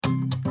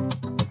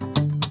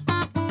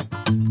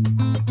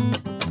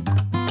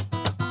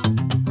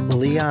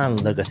Leon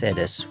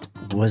Logothetis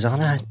was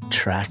on a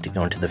track to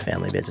go into the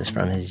family business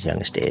from his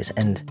youngest days,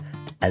 and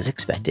as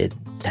expected,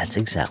 that's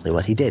exactly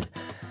what he did.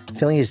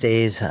 Filling his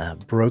days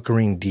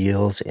brokering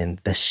deals in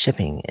the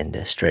shipping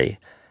industry.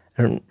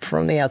 And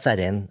from the outside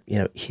in,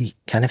 he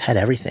kind of had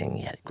everything.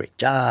 He had a great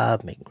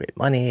job, making great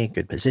money,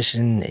 good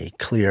position, a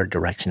clear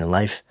direction in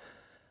life.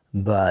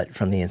 But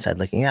from the inside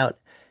looking out,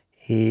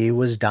 he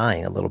was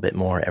dying a little bit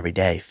more every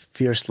day,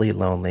 fiercely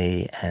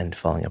lonely and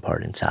falling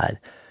apart inside.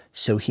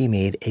 So he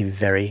made a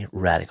very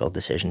radical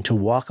decision to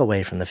walk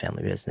away from the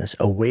family business,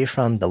 away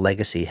from the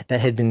legacy that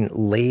had been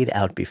laid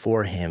out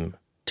before him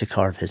to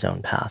carve his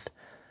own path.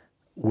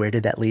 Where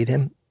did that lead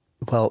him?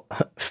 Well,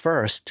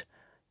 first,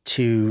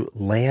 to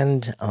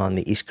land on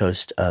the East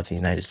Coast of the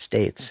United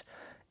States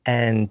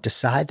and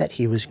decide that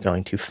he was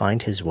going to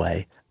find his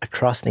way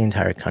across the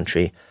entire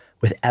country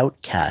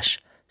without cash,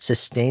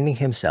 sustaining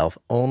himself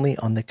only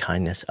on the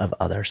kindness of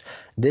others.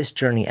 This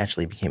journey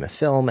actually became a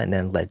film and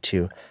then led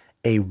to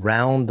a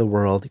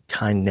round-the-world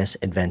kindness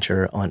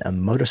adventure on a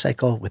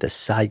motorcycle with a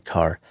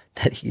sidecar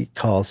that he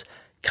calls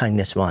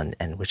Kindness One,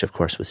 and which, of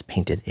course, was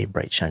painted a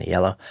bright, shiny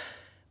yellow.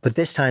 But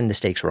this time, the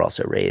stakes were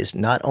also raised.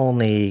 Not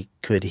only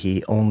could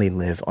he only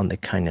live on the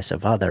kindness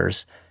of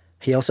others,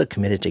 he also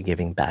committed to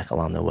giving back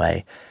along the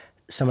way.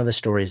 Some of the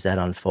stories that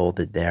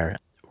unfolded there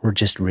were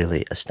just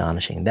really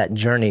astonishing. That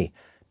journey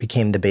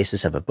became the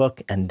basis of a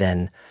book, and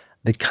then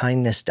the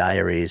Kindness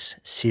Diaries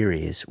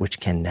series,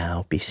 which can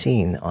now be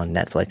seen on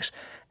Netflix.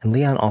 And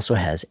Leon also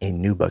has a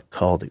new book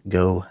called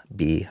Go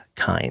Be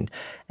Kind.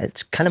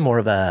 It's kind of more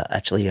of a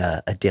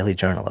daily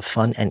journal of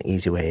fun and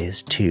easy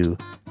ways to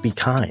be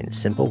kind,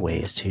 simple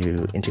ways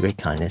to integrate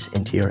kindness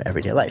into your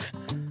everyday life.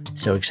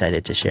 So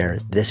excited to share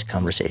this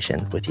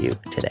conversation with you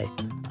today.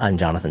 I'm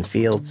Jonathan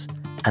Fields,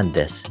 and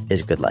this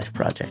is Good Life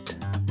Project.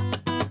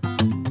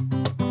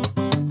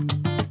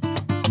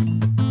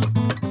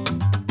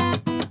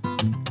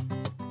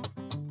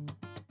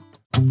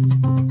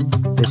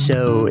 The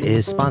show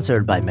is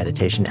sponsored by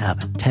meditation app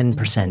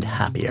 10%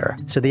 Happier.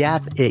 So the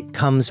app, it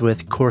comes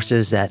with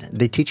courses that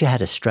they teach you how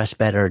to stress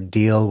better,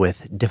 deal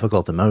with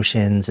difficult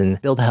emotions, and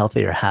build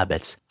healthier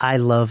habits. I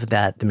love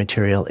that the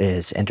material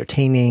is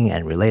entertaining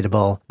and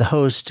relatable. The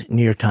host,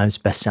 New York Times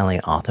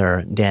bestselling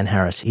author Dan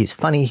Harris, he's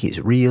funny,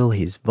 he's real,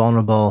 he's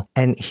vulnerable,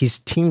 and he's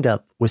teamed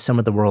up with some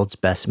of the world's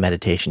best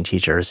meditation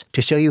teachers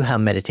to show you how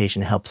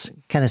meditation helps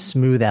kind of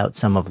smooth out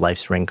some of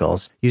life's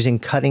wrinkles using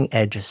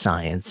cutting-edge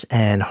science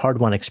and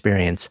hard-won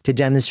experience to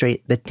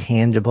demonstrate the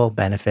tangible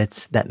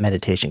benefits that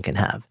meditation can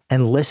have.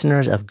 And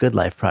listeners of Good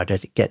Life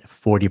Project get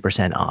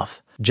 40%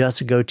 off.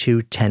 Just go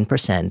to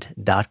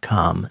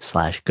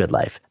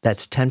 10%.com/goodlife.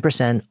 That's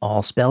 10%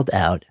 all spelled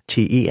out,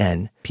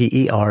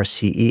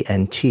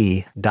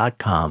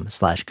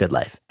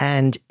 TENPERCENT.com/goodlife.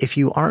 And if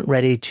you aren't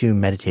ready to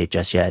meditate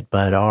just yet,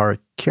 but are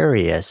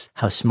curious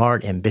how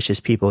smart, ambitious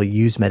people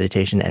use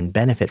meditation and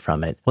benefit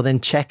from it, well, then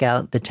check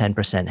out the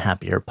 10%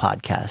 Happier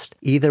podcast.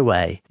 Either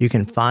way, you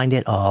can find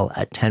it all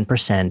at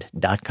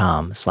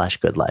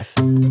 10%.com/goodlife.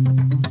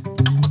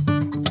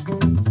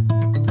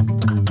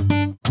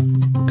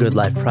 Good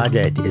Life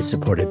Project is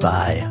supported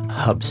by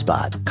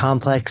HubSpot.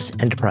 Complex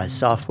enterprise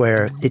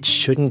software, it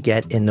shouldn't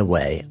get in the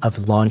way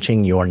of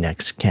launching your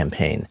next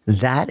campaign.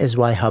 That is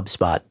why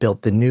HubSpot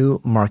built the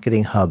new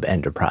Marketing Hub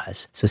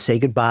Enterprise. So say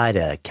goodbye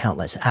to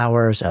countless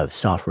hours of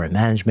software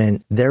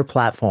management. Their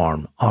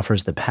platform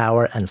offers the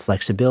power and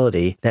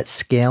flexibility that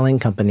scaling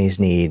companies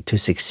need to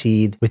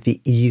succeed with the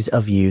ease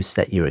of use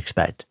that you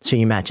expect. So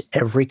you match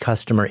every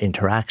customer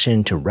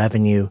interaction to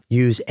revenue,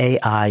 use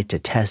AI to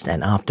test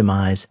and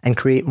optimize, and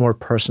create more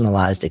personalized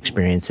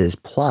experiences.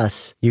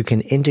 Plus, you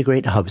can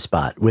integrate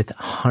HubSpot with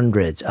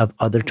hundreds of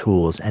other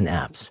tools and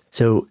apps.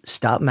 So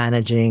stop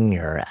managing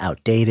your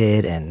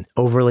outdated and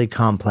overly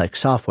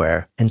complex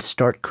software and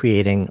start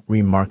creating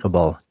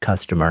remarkable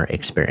customer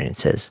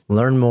experiences.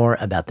 Learn more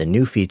about the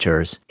new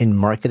features in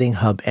Marketing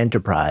Hub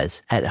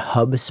Enterprise at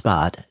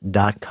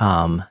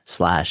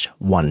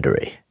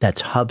HubSpot.com/Wondery.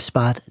 That's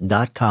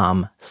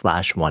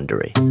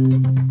HubSpot.com/Wondery.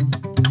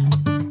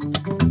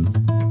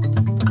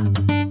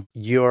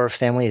 Your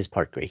family is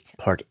part Greek,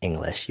 part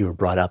English. You were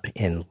brought up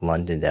in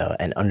London, though,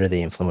 and under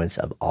the influence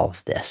of all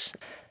of this.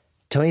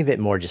 Tell me a bit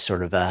more, just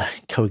sort of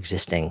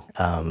coexisting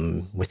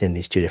within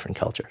these two different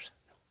cultures.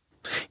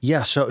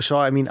 Yeah, so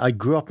I mean, I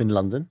grew up in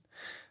London,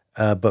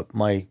 but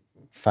my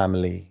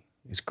family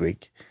is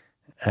Greek.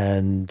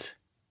 But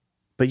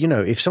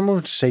if someone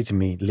were to say to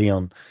me,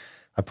 Leon,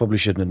 I probably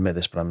shouldn't admit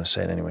this, but I'm going to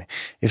say it anyway.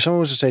 If someone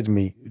was to say to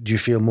me, do you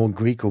feel more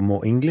Greek or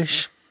more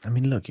English? I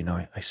mean, look,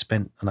 I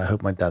spent, and I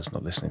hope my dad's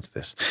not listening to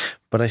this,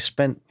 but I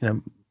spent, a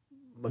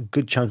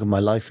good chunk of my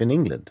life in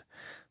England.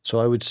 So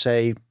I would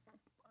say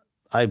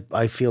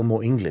I feel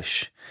more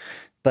English,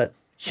 but,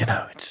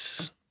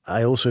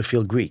 I also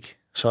feel Greek.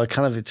 So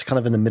it's kind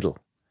of in the middle.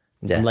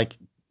 Yeah. I'm like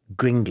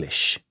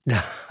Gringlish.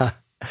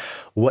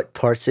 What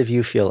parts of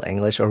you feel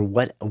English, or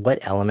what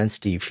elements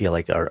do you feel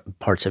like are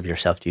parts of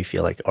yourself do you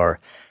feel like are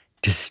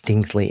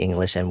distinctly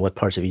English, and what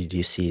parts of you do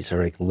you see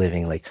sort of like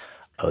living like,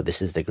 oh,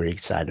 this is the Greek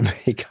side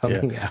of me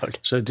coming out?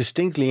 So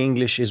distinctly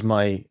English is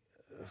my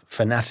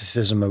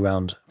fanaticism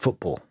around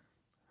football.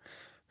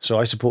 So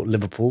I support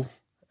Liverpool,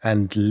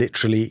 and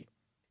literally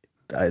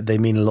they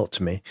mean a lot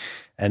to me.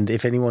 And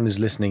if anyone is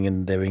listening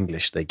and they're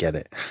English, they get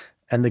it.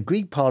 And the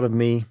Greek part of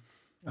me,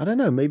 I don't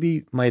know,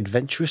 maybe my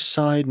adventurous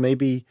side,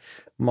 maybe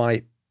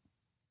my,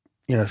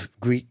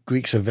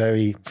 Greeks are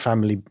very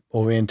family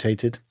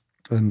orientated,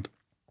 and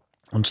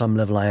on some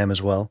level I am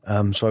as well.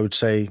 So I would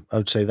say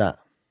that.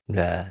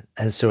 Yeah.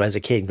 And so as a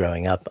kid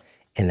growing up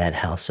in that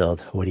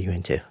household, what are you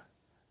into?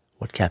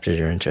 What captures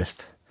your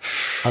interest?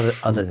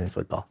 Other than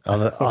football.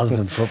 Other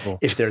than football.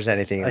 If there's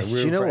anything in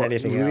the room for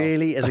anything else.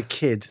 Really, as a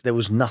kid, there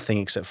was nothing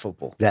except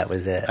football. That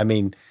was it. I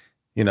mean,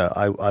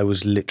 I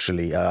was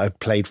literally, I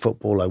played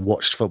football, I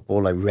watched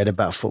football, I read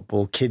about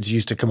football. Kids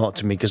used to come up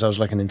to me because I was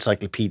like an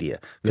encyclopedia,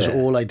 because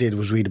all I did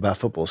was read about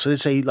football. So they'd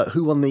say, like,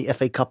 who won the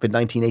FA Cup in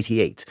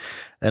 1988?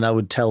 And I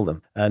would tell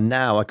them. And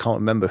now I can't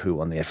remember who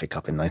won the FA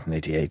Cup in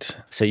 1988.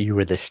 So you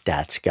were the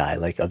stats guy,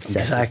 like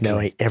obsessed with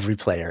knowing every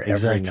player,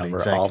 every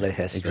number, all the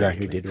history,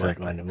 who did what,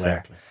 when, and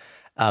where.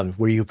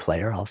 Were you a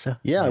player also?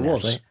 Yeah, I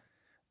was.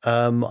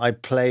 I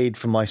played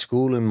for my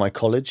school and my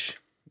college,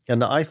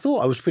 and I thought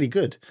I was pretty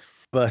good.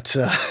 But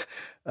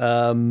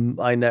I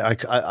know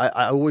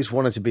I always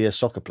wanted to be a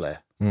soccer player.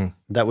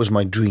 That was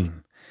my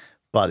dream,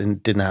 but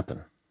it didn't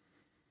happen.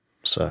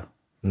 So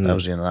that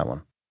was the end of that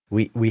one.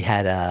 We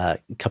had a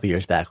couple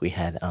years back, we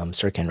had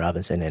Sir Ken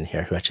Robinson in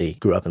here, who actually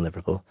grew up in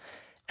Liverpool,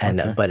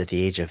 and but at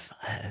the age of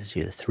it was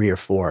either 3 or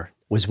 4,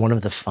 was one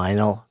of the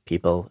final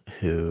people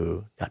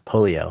who got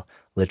polio.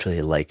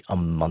 Literally like a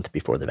month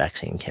before the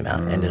vaccine came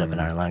out, ended up in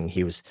Ireland.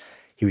 He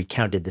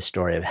recounted the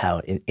story of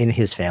how in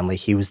his family,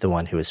 he was the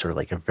one who was sort of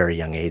like a very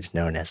young age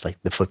known as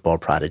like the football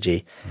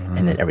prodigy.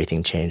 And then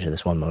everything changed in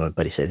this one moment.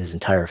 But he said his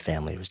entire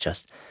family was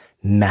just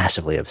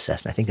massively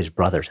obsessed. And I think his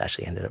brothers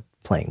actually ended up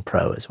playing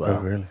pro as well.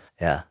 Oh, really?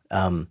 Yeah.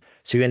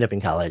 So you end up in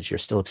college. You're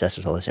still obsessed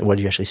with all this. And what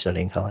did you actually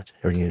study in college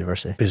or in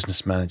university?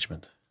 Business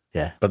management.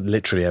 Yeah. But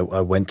literally,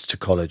 I went to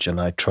college and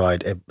I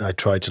tried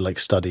to like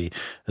study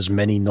as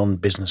many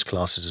non-business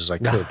classes as I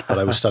could, but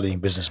I was studying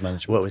business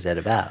management. What was that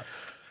about?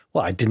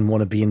 Well, I didn't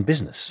want to be in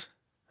business.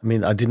 I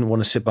mean, I didn't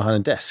want to sit behind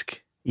a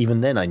desk.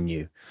 Even then I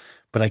knew,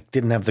 but I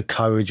didn't have the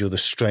courage or the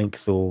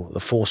strength or the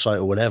foresight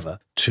or whatever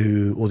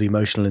or the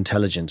emotional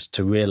intelligence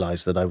to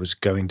realize that I was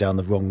going down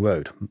the wrong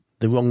road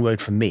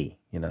for me,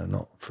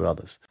 not for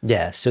others.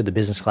 Yeah. So the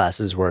business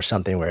classes were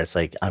something where it's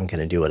like, I'm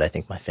going to do what I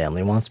think my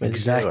family wants me to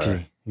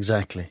do.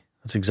 Exactly.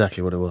 That's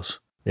exactly what it was.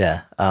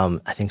 Yeah.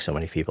 I think so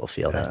many people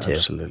feel that too.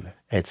 Absolutely.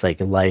 It's like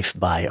life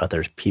by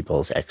other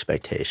people's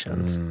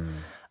expectations.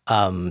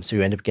 So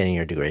you end up getting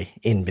your degree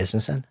in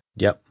business then?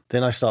 Yep.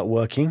 Then I start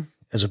working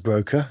as a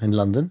broker in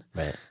London.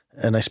 Right.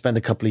 And I spent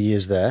a couple of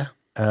years there.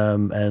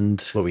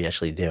 And what were you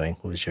actually doing?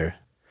 What was your...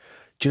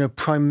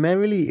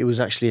 primarily it was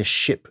actually a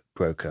ship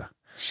broker.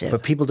 Ship.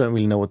 But people don't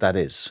really know what that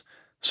is.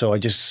 So I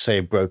just say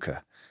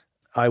broker.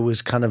 I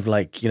was kind of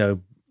like,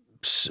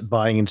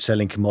 buying and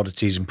selling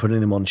commodities and putting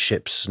them on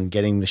ships and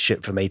getting the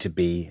ship from A to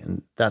B.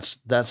 And that's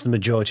the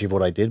majority of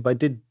what I did. But I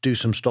did do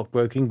some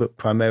stockbroking, but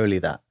primarily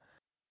that.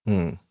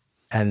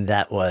 And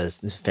that was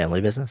the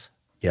family business?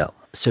 Yeah.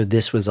 So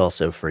this was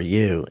also for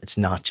you. It's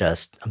not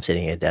just I'm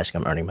sitting at a desk,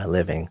 I'm earning my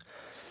living.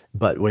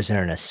 But was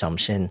there an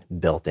assumption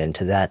built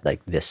into that?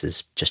 Like this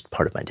is just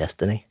part of my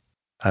destiny?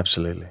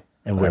 Absolutely.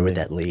 And where would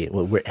that lead?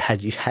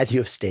 Had you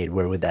have stayed,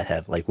 where would that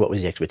have, like, what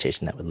was the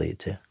expectation that would lead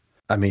to?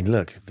 I mean,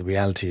 look, the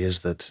reality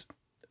is that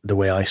the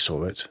way I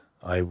saw it,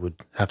 I would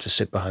have to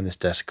sit behind this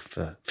desk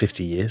for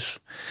 50 years,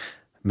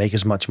 make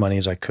as much money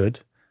as I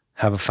could,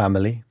 have a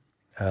family,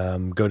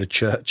 go to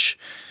church,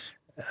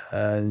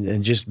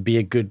 and just be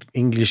a good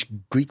English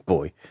Greek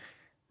boy.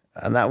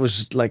 And that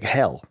was like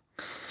hell.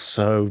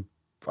 So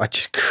I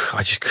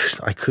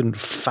couldn't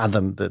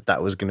fathom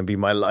that was going to be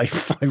my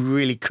life. I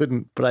really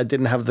couldn't, but I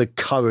didn't have the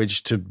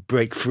courage to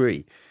break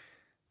free.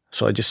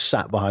 So I just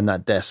sat behind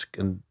that desk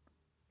and,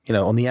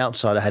 on the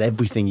outside, I had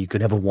everything you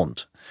could ever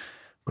want.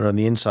 But on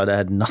the inside, I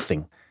had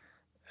nothing.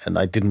 And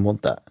I didn't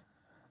want that.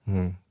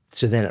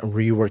 So then were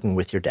you working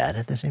with your dad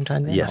at the same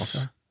time then? Yes.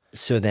 Also?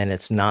 So then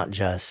it's not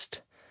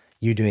just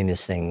you doing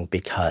this thing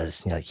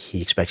because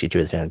he expects you to do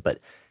with the family, but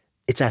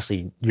it's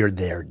actually you're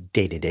there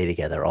day to day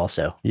together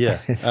also. Yeah,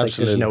 it's absolutely. Like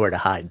there's nowhere to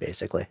hide,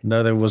 basically.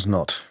 No, there was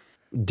not.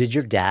 Did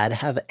your dad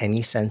have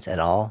any sense at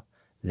all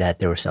that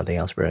there was something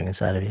else brewing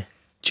inside of you?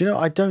 Do you know,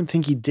 I don't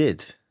think he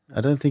did. I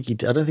don't think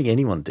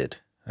anyone did.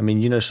 I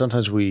mean,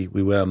 sometimes we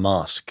wear a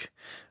mask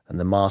and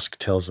the mask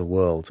tells the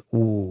world,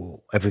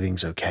 oh,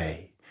 everything's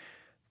okay.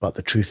 But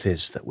the truth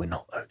is that we're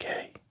not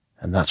okay.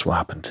 And that's what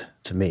happened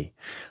to me.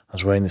 I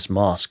was wearing this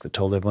mask that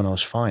told everyone I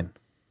was fine.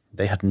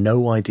 They had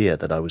no idea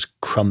that I was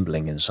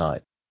crumbling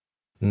inside.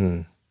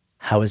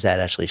 How is that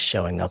actually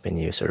showing up in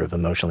you, sort of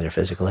emotionally or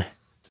physically?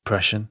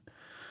 Depression,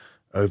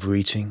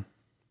 overeating,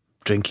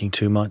 drinking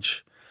too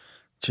much,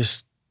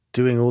 just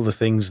doing all the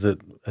things that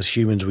as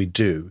humans we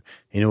do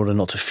in order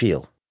not to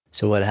feel.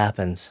 So what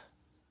happens?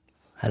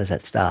 How does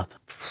that stop?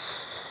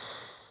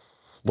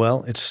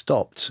 Well, it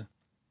stopped.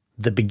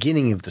 The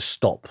beginning of the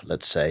stop,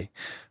 let's say,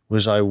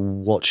 was I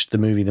watched the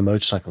movie The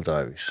Motorcycle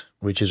Diaries,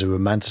 which is a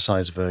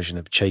romanticized version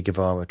of Che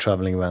Guevara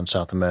traveling around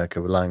South America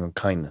relying on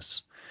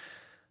kindness.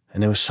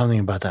 And there was something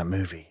about that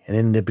movie. And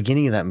in the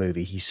beginning of that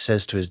movie, he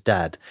says to his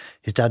dad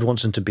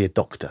wants him to be a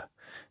doctor,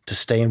 to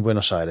stay in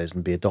Buenos Aires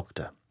and be a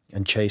doctor.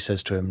 And Che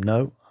says to him,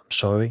 no, I'm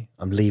sorry,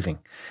 I'm leaving.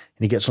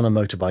 And he gets on a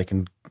motorbike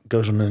and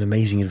goes on an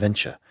amazing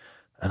adventure.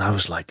 And I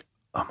was like,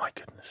 oh my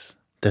goodness,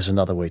 there's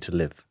another way to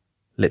live,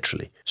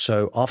 literally.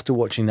 So after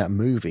watching that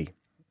movie,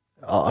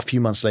 a few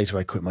months later,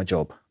 I quit my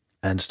job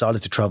and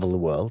started to travel the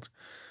world,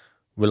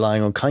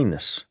 relying on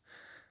kindness.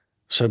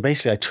 So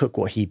basically, I took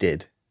what he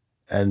did,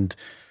 and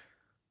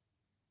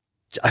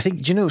I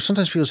think,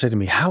 sometimes people say to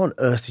me, how on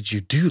earth did you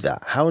do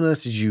that? How on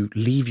earth did you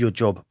leave your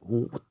job?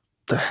 What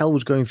the hell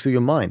was going through your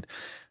mind?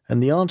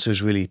 And the answer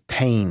is really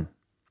pain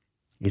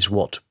is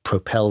what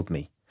propelled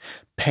me.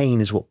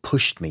 Pain is what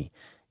pushed me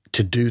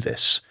to do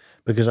this,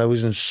 because I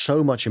was in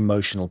so much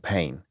emotional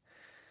pain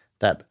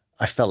that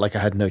I felt like I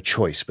had no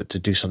choice but to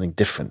do something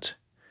different.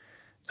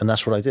 And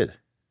that's what I did.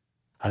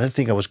 I don't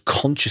think I was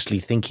consciously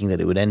thinking that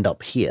it would end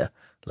up here,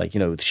 like,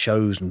 with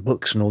shows and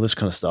books and all this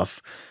kind of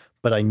stuff.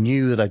 But I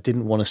knew that I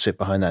didn't want to sit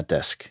behind that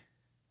desk.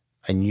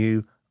 I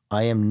knew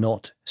I am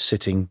not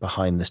sitting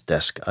behind this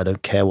desk. I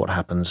don't care what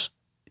happens.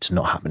 It's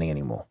not happening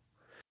anymore.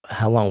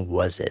 How long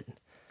was it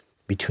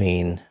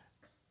between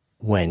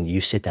when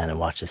you sit down and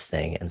watch this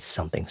thing and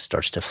something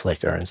starts to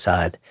flicker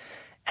inside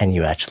and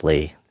you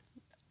actually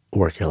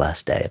work your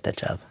last day at that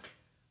job?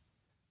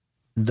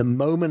 The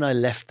moment I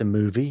left the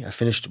movie, I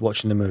finished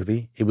watching the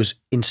movie, it was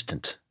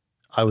instant.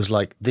 I was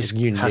like, this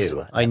You has,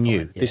 knew. I knew.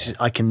 Yeah. This is,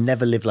 I can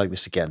never live like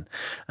this again.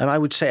 And I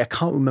would say, I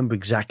can't remember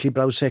exactly,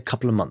 but I would say a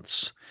couple of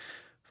months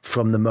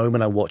from the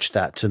moment I watched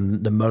that to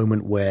the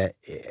moment where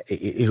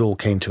it all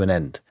came to an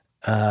end.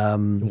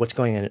 What's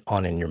going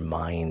on in your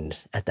mind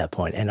at that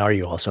point? And are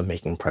you also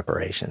making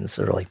preparations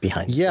sort of like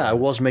behind the scenes? Yeah, I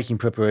was making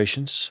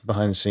preparations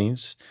behind the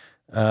scenes.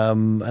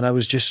 And I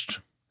was just,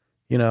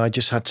 I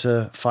just had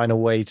to find a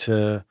way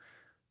to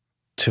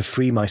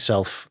free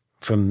myself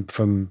from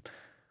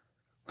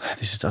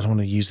this is, I don't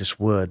want to use this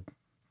word,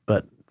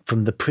 but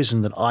from the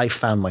prison that I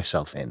found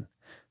myself in.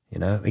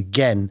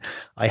 Again,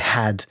 I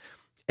had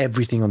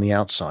everything on the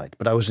outside,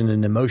 but I was in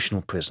an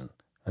emotional prison.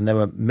 And there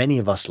were many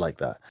of us like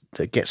that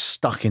get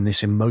stuck in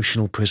this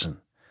emotional prison.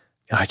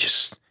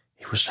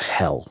 It was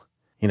hell.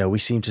 We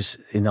seem to,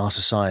 in our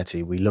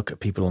society, we look at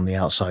people on the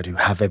outside who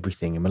have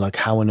everything and we're like,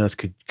 how on earth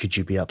could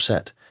you be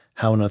upset?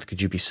 How on earth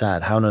could you be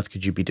sad? How on earth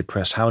could you be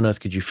depressed? How on earth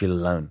could you feel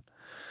alone?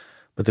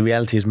 But the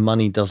reality is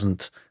money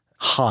doesn't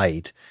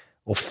hide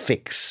or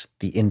fix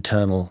the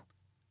internal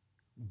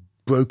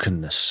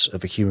brokenness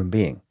of a human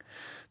being.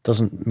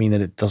 Doesn't mean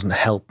that it doesn't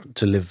help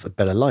to live a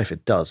better life.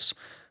 It does.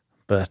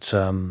 But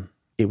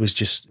it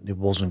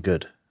wasn't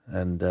good.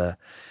 And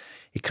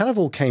it kind of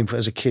all came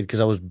as a kid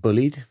because I was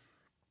bullied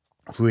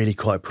really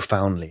quite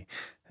profoundly.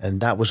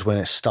 And that was when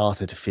it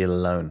started to feel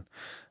alone.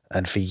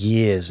 And for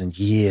years and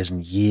years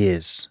and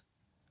years,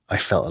 I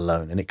felt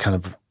alone. And it kind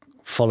of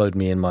followed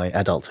me in my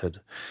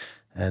adulthood.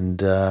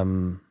 And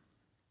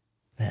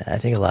I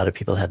think a lot of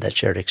people had that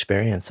shared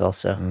experience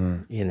also,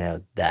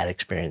 that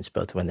experience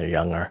both when they're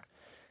younger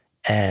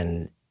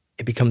and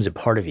it becomes a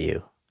part of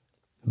you,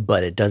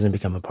 but it doesn't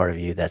become a part of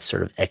you that's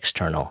sort of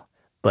external,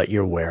 but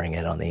you're wearing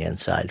it on the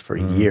inside for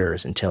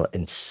years until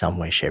in some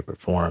way, shape or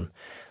form,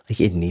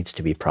 like it needs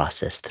to be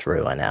processed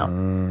through and out.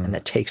 And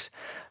that takes,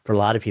 for a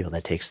lot of people,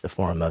 that takes the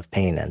form of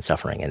pain and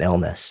suffering and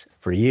illness.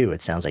 For you,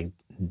 it sounds like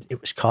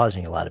it was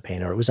causing a lot of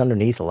pain or it was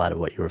underneath a lot of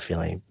what you were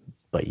feeling,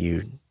 but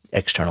you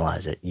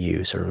externalize it.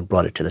 You sort of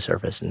brought it to the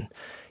surface and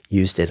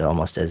used it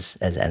almost as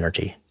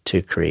energy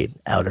to create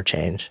outer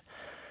change.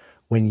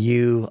 When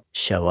you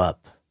show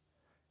up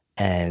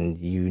and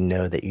you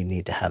know that you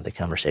need to have the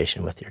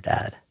conversation with your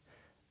dad,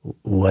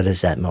 what does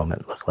that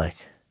moment look like?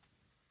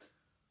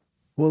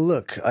 Well,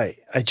 look, I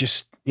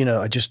just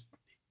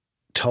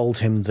told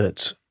him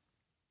that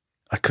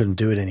I couldn't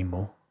do it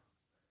anymore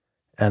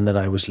and that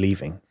I was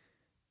leaving.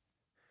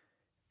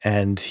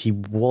 And he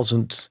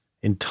wasn't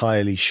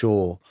entirely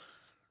sure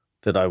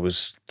that I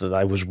was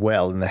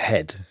well in the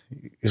head.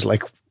 He's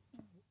like,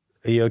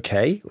 are you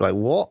okay? Like,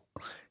 what?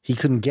 He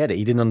couldn't get it.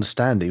 He didn't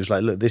understand it. He was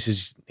like, look,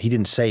 he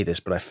didn't say this,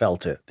 but I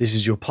felt it. This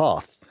is your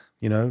path.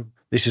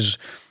 This is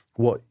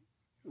what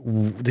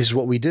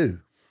we do.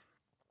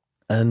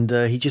 And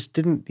he just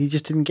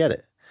didn't get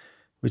it,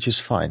 which is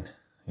fine.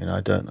 I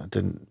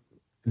didn't.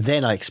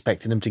 Then I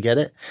expected him to get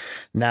it.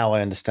 Now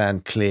I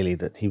understand clearly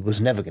that he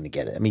was never going to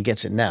get it. I mean, he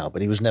gets it now,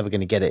 but he was never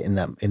going to get it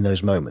in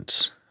those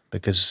moments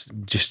because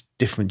just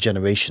different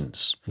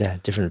generations. Yeah,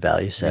 different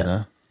value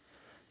set.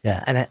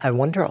 Yeah, and I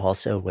wonder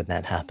also when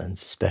that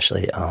happens,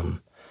 especially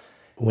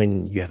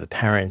when you have a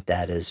parent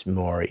that is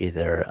more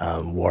either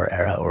war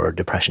era or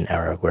depression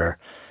era, where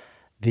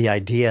the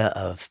idea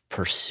of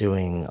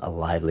pursuing a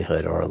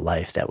livelihood or a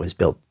life that was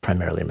built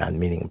primarily around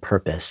meaning and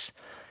purpose,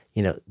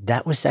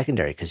 that was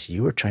secondary because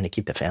you were trying to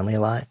keep the family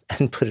alive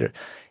and put it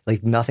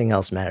like nothing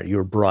else mattered. You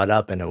were brought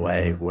up in a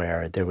way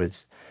where there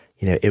was,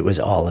 it was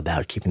all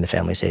about keeping the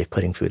family safe,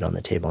 putting food on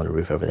the table and a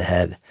roof over the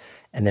head.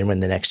 And then when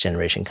the next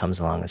generation comes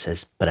along and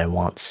says, but I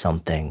want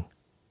something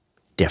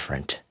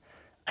different,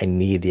 I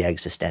need the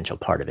existential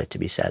part of it to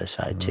be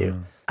satisfied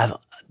too.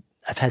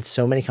 I've had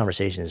so many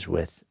conversations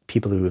with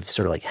people who have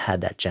sort of like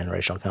had that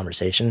generational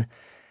conversation,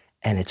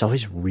 and it's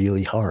always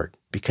really hard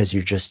because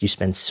you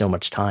spend so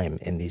much time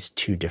in these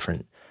two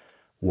different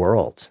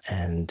worlds.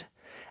 And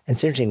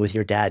it's interesting with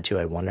your dad too.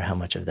 I wonder how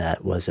much of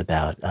that was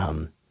about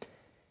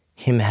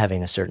him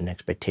having a certain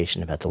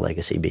expectation about the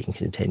legacy being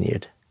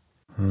continued.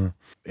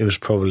 It was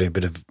probably a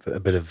bit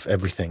of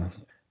everything,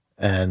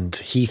 and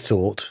he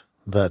thought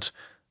that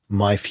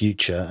my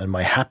future and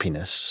my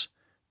happiness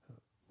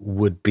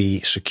would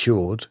be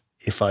secured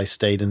if I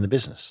stayed in the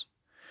business.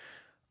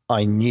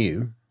 I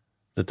knew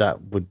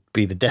that would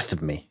be the death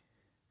of me,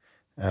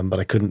 but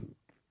I couldn't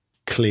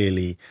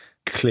clearly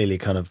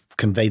kind of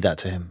convey that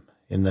to him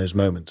in those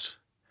moments.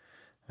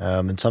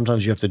 And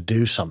sometimes you have to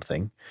do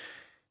something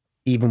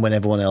even when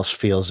everyone else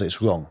feels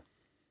it's wrong.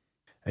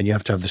 And you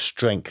have to have the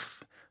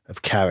strength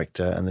of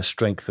character and the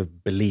strength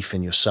of belief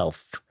in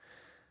yourself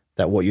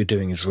that what you're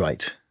doing is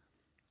right.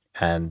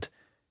 And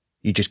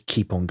you just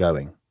keep on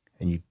going,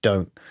 and you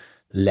don't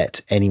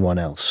let anyone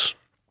else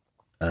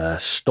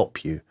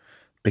stop you,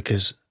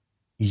 because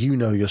you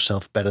know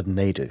yourself better than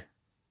they do.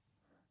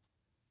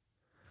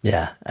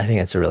 Yeah, I think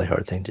it's a really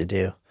hard thing to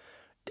do.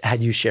 Had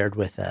you shared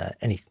with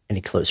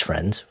any close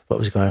friends what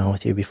was going on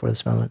with you before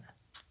this moment?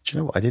 Do you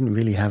know what? I didn't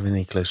really have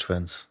any close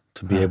friends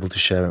to be able to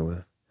share it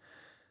with.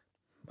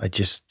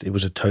 It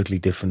was a totally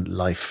different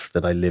life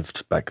that I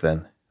lived back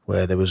then,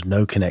 where there was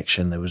no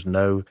connection, there was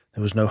no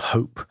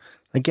hope.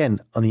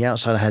 Again, on the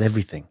outside, I had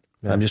everything.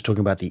 Yeah. I'm just talking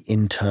about the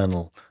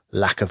internal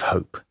lack of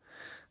hope.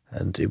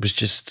 And it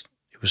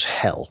was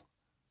hell.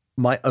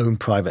 My own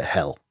private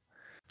hell.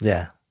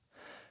 Yeah.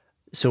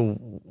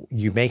 So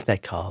you make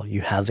that call,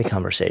 you have the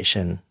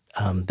conversation,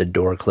 the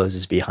door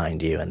closes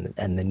behind you,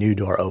 and the new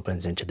door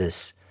opens into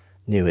this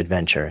new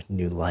adventure,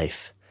 new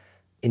life.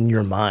 In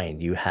your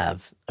mind, you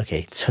have,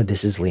 okay, so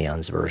this is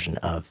Leon's version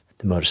of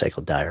the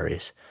Motorcycle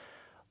Diaries.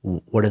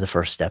 What are the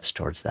first steps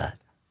towards that?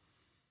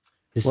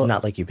 This is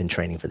not like you've been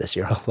training for this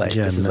your whole life.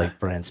 This is like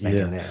brand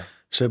spanking new.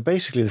 So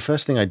basically, the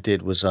first thing I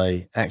did was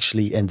I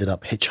actually ended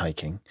up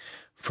hitchhiking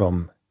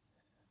from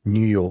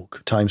New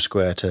York, Times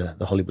Square to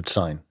the Hollywood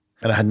sign.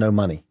 And I had no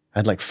money. I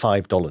had like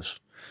 $5.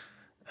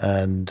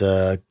 And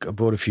I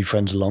brought a few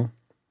friends along.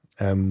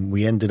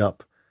 We ended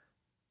up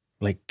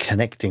like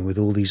connecting with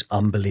all these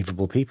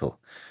unbelievable people.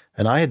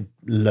 And I had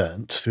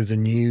learned through the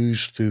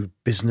news, through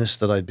business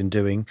that I'd been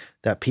doing,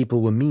 that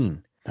people were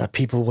mean, that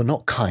people were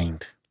not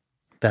kind,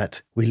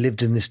 that we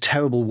lived in this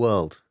terrible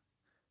world.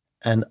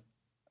 And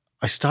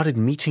I started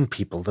meeting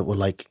people that were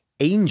like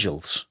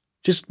angels,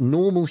 just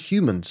normal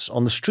humans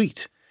on the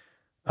street.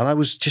 And I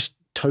was just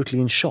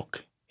totally in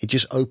shock. It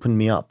just opened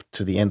me up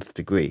to the nth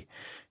degree.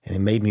 And it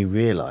made me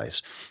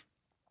realize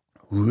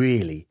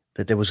really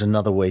that there was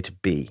another way to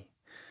be,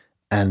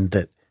 and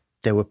that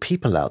there were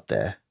people out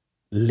there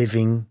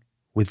living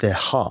with their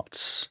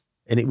hearts.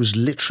 And it was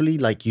literally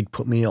like you'd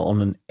put me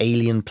on an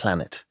alien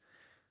planet.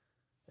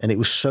 And it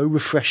was so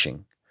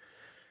refreshing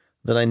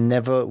that I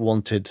never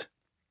wanted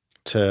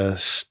to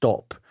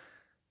stop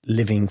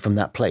living from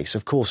that place.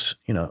 Of course,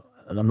 you know,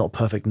 and I'm not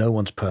perfect. No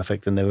one's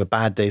perfect. And there were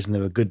bad days and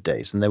there were good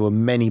days. And there were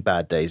many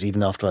bad days,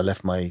 even after I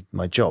left my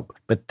job.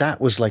 But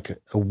that was like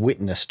a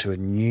witness to a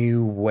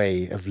new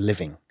way of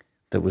living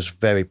that was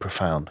very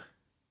profound.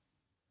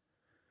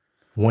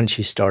 Once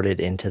you started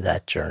into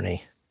that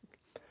journey,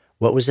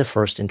 what was the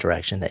first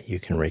interaction that you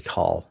can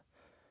recall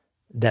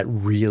that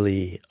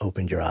really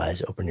opened your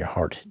eyes, opened your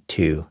heart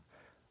to,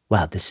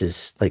 wow, this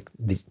is like,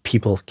 the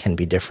people can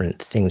be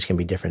different, things can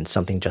be different.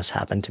 Something just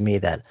happened to me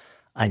that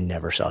I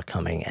never saw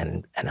coming,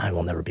 and I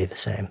will never be the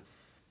same.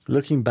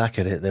 Looking back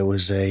at it, there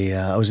was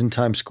I was in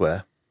Times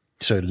Square,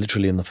 so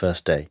literally on the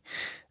first day,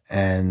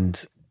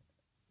 and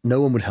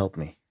no one would help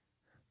me.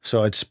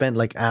 So I'd spent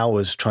like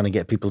hours trying to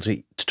get people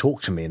to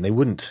talk to me, and they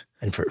wouldn't.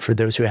 And for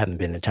those who haven't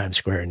been to Times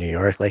Square in New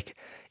York, like,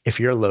 if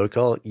you're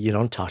local, you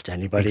don't talk to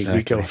anybody.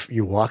 Exactly.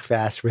 You walk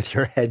fast with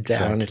your head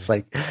down. Exactly. It's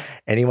like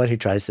anyone who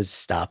tries to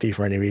stop you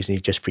for any reason,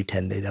 you just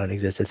pretend they don't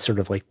exist. It's sort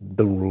of like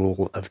the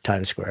rule of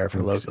Times Square for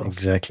locals.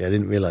 Exactly. I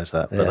didn't realize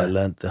that, but I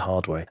learned the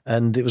hard way.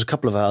 And it was a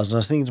couple of hours, and I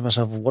was thinking to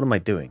myself, well, what am I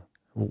doing?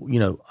 You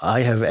know, I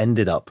have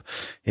ended up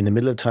in the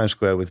middle of Times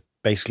Square with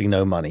basically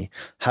no money,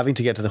 having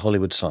to get to the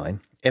Hollywood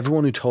sign.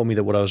 Everyone who told me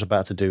that what I was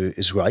about to do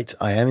is right.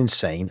 I am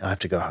insane. I have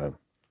to go home.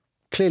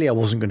 Clearly, I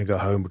wasn't going to go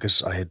home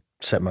because I had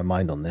set my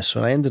mind on this.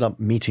 So I ended up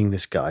meeting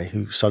this guy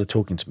who started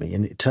talking to me,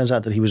 and it turns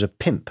out that he was a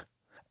pimp.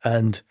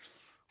 And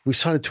we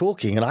started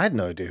talking, and I had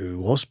no idea who he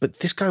was, but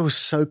this guy was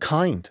so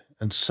kind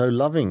and so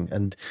loving.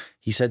 And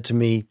he said to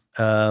me,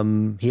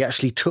 he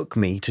actually took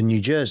me to New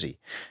Jersey.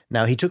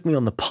 Now, he took me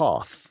on the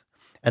path,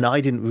 and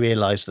I didn't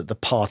realize that the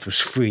path was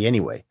free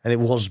anyway, and it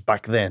was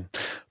back then.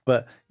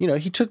 But, you know,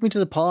 he took me to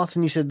the path,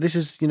 and he said, this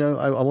is, you know,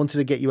 I wanted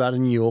to get you out of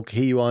New York.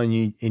 Here you are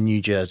in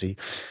New Jersey.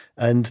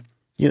 And,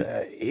 you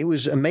know, it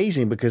was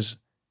amazing because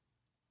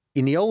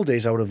in the old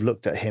days, I would have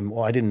looked at him.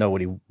 Well, I didn't know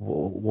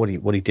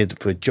what he did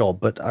for a job,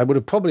 but I would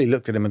have probably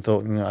looked at him and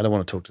thought, I don't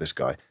want to talk to this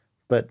guy.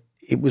 But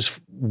it was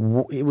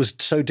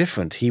so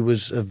different. He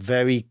was a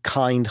very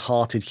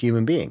kind-hearted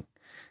human being.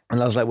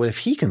 And I was like, well, if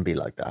he can be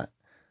like that,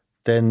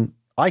 then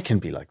I can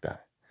be like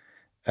that.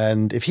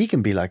 And if he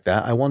can be like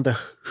that, I wonder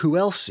who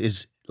else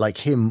is like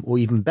him or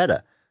even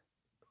better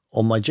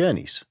on my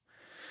journeys.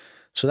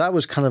 So that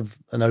was kind of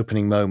an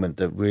opening moment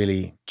that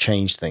really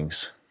changed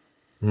things.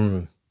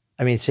 Mm.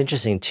 I mean, it's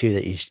interesting too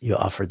that you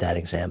offered that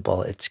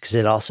example. It's because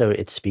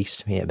it speaks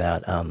to me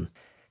about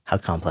how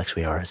complex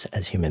we are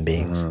as human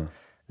beings.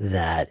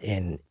 That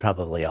in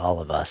probably all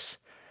of us,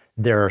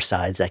 there are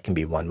sides that can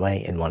be one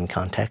way in one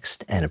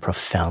context and a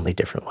profoundly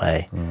different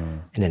way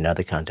in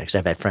another context.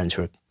 I've had friends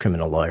who are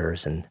criminal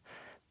lawyers and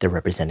they're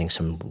representing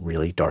some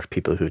really dark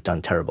people who've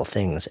done terrible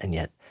things, and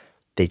yet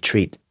they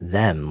treat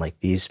them like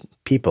these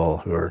people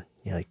who are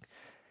like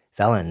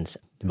felons,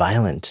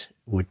 violent,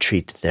 would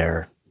treat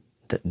their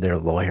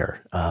lawyer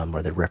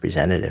or their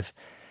representative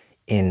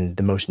in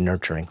the most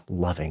nurturing,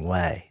 loving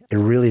way. It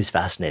really is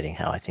fascinating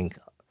how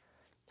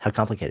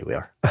complicated we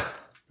are.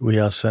 We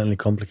are certainly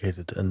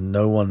complicated, and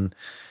no one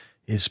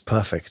is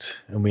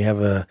perfect. And we have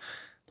a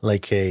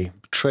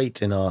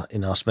trait in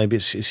us. Maybe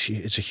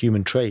it's a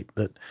human trait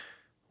that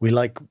we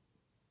like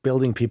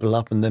building people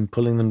up and then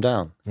pulling them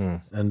down.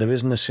 And there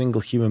isn't a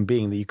single human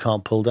being that you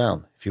can't pull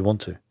down if you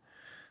want to.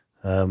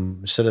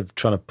 Instead of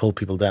trying to pull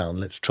people down,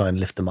 let's try and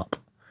lift them up.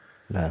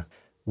 Yeah.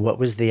 What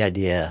was the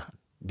idea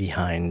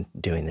behind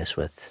doing this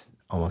with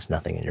almost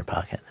nothing in your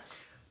pocket?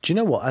 Do you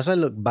know what? As I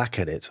look back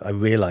at it, I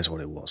realize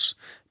what it was,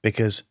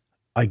 because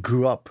I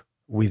grew up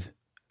with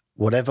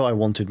whatever I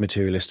wanted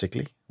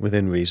materialistically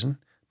within reason,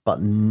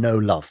 but no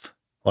love.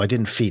 Or I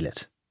didn't feel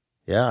it.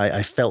 Yeah,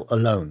 I felt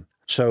alone.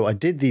 So I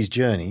did these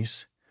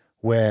journeys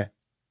where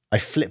I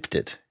flipped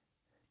it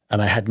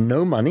and I had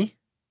no money,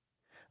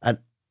 and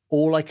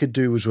all I could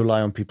do was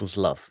rely on people's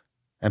love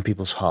and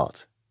people's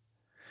heart.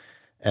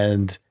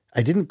 And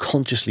I didn't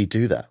consciously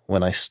do that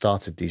when I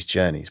started these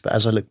journeys. But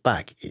as I look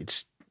back,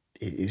 it's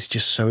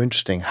just so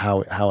interesting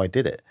how I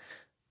did it.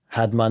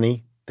 Had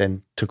money,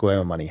 then took away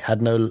my money.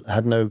 Had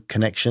no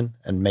connection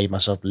and made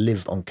myself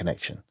live on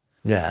connection.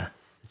 Yeah.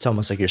 It's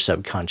almost like your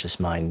subconscious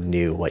mind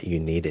knew what you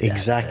needed.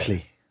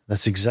 Exactly.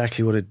 That's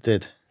exactly what it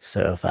did.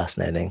 So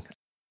fascinating.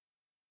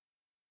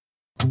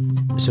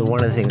 So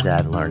one of the things that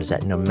I've learned is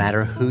that no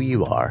matter who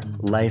you are,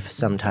 life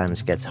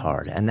sometimes gets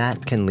hard, and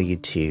that can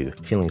lead to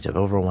feelings of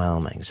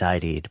overwhelm,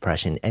 anxiety,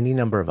 depression, any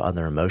number of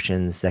other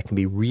emotions that can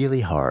be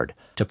really hard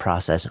to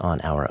process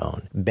on our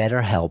own.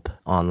 BetterHelp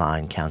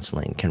online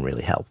counseling can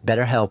really help.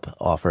 BetterHelp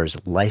offers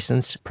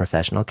licensed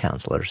professional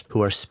counselors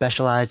who are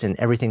specialized in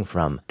everything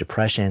from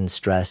depression,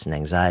 stress, and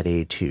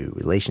anxiety to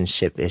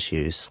relationship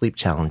issues, sleep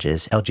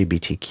challenges,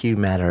 LGBTQ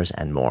matters,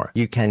 and more.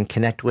 You can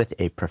connect with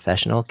a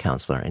professional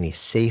counselor in a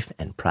safe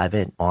and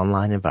private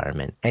online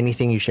environment.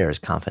 Anything you share is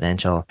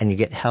confidential, and you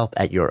get help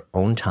at your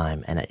own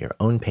time and at your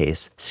own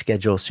pace.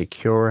 Schedule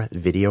secure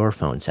video or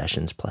phone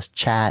sessions, plus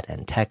chat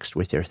and text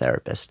with your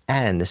therapist.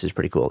 And this is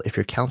pretty cool. If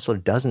your counselor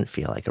doesn't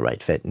feel like a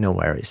right fit, no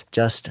worries.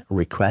 Just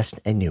request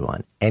a new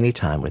one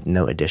anytime with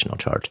no additional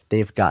charge.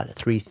 They've got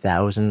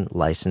 3,000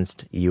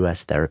 licensed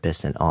U.S.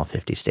 therapists in all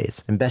 50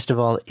 states. And best of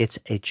all, it's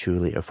a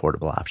truly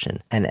affordable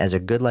option. And as a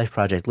Good Life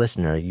Project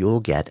listener, you'll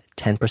get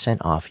 10%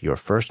 off your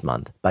first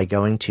month by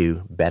going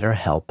to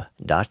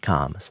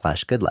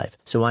betterhelp.com/goodlife.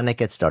 So why not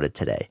get started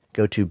today?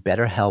 Go to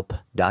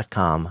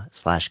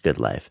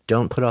betterhelp.com/goodlife.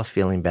 Don't put off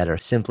feeling better.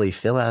 Simply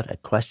fill out a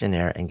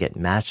questionnaire and get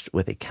matched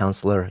with a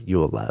counselor you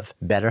will love.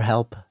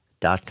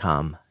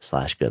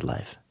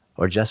 betterhelp.com/goodlife.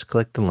 Or just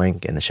click the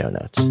link in the show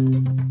notes.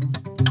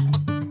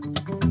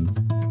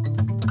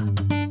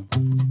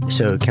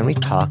 So can we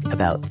talk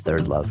about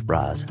Third Love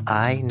bras?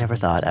 I never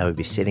thought I would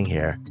be sitting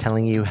here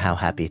telling you how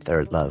happy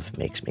Third Love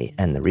makes me.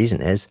 And the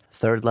reason is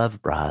Third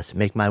Love bras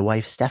make my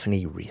wife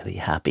Stephanie really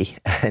happy.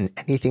 And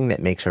anything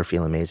that makes her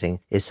feel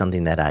amazing is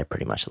something that I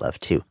pretty much love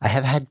too. I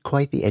have had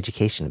quite the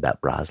education about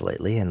bras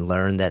lately and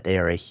learned that they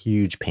are a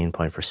huge pain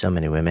point for so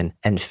many women,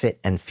 and fit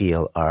and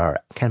feel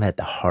are kind of at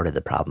the heart of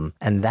the problem.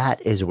 And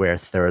that is where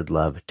Third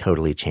Love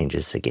totally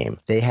changes the game.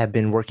 They have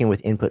been working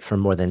with input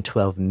from more than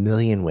 12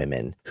 million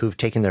women who've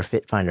taken their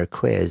Fit Finder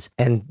quiz,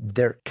 and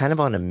they're kind of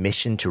on a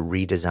mission to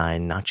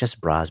redesign not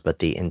just bras, but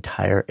the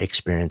entire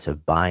experience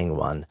of buying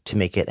one to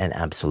make it an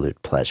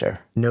absolute pleasure.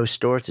 No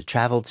stores to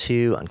travel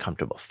to,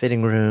 uncomfortable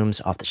fitting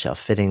rooms, off-the-shelf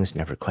fittings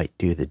never quite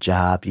do the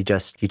job. You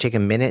take a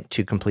minute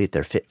to complete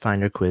their Fit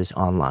Finder quiz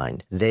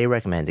online. They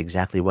recommend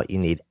exactly what you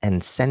need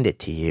and send it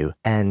to you.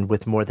 And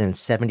with more than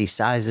 70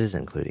 sizes,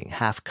 including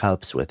half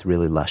cups with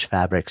really lush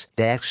fabrics,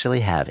 they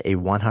actually have a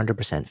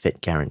 100%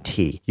 fit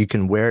guarantee. You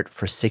can wear it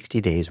for 60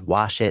 days,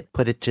 wash it,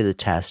 put it to the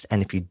test, podcast.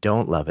 And if you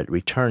don't love it,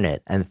 return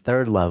it. And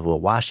Third Love will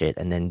wash it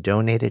and then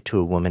donate it to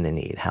a woman in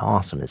need. How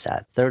awesome is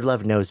that? Third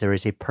Love knows there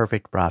is a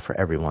perfect bra for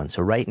everyone.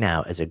 So right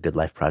now, as a Good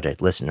Life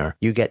Project listener,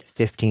 you get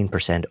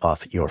 15%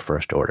 off your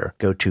first order.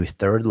 Go to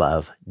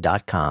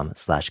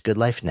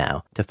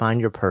thirdlove.com/goodlifenow to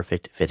find your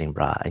perfect fitting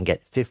bra and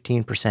get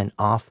 15%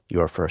 off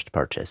your first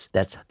purchase.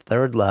 That's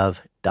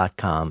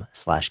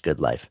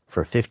thirdlove.com/goodlife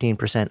for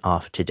 15%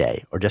 off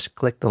today, or just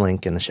click the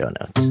link in the show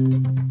notes.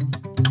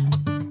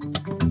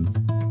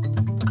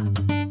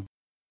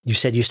 You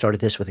said you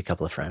started this with a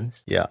couple of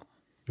friends. Yeah.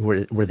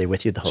 Were they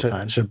with you the whole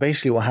time? So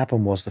basically what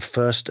happened was the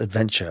first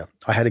adventure,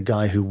 I had a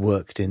guy who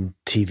worked in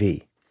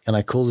TV and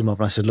I called him up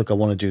and I said, look, I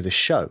want to do this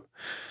show.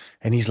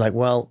 And he's like,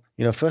 well,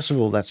 first of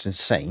all, that's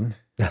insane.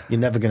 You're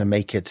never going to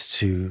make it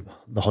to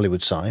the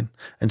Hollywood sign.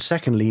 And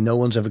secondly, no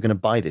one's ever going to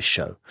buy this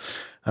show.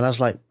 And I was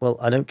like, well,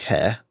 I don't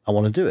care. I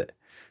want to do it.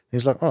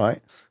 He's like, all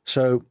right.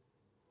 So,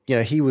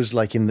 he was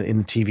like in the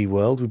TV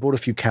world. We bought a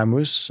few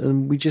cameras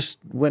and we just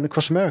went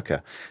across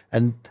America.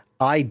 And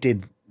I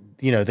did,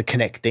 the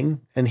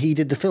connecting and he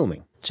did the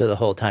filming. So the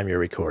whole time you're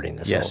recording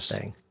this whole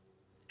thing.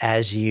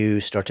 As you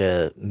start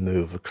to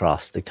move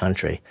across the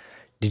country,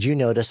 did you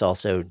notice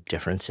also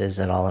differences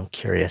at all? I'm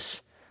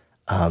curious,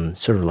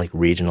 sort of like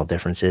regional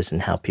differences in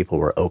how people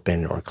were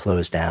open or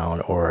closed down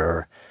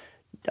or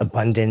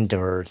abundant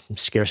or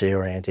scarcity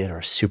oriented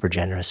or super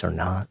generous or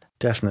not?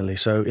 Definitely.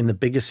 So in the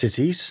bigger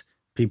cities,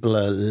 people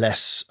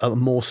are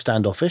more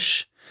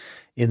standoffish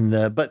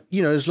but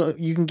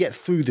you can get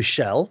through the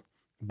shell,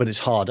 but it's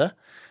harder.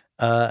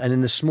 And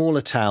in the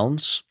smaller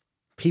towns,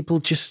 people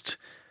just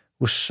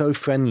were so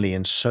friendly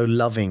and so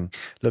loving.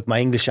 Look, my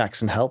English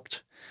accent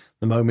helped.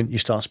 The moment you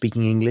start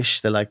speaking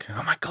English, they're like,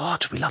 oh my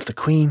God, we love the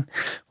Queen,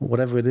 or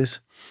whatever it is.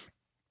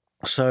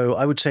 So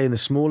I would say in the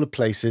smaller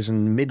places,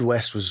 and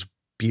Midwest was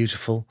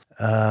beautiful.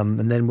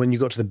 And then when you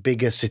got to the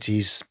bigger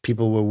cities,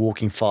 people were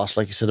walking fast,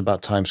 like you said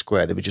about Times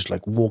Square. They were just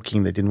like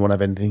walking. They didn't want to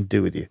have anything to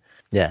do with you.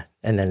 Yeah.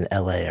 And then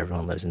LA,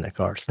 everyone lives in their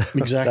cars.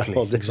 Exactly.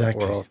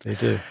 Exactly. World. They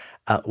do.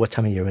 What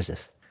time of year was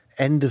this?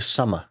 End of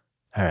summer.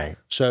 All right.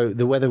 So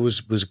the weather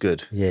was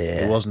good.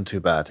 Yeah. It wasn't too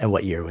bad. And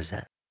what year was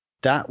that?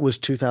 That was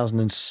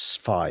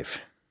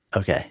 2005.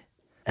 Okay.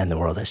 And the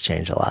world has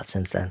changed a lot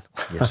since then.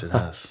 Yes, it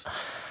has.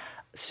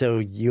 So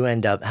you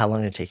end up, how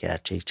long did it take you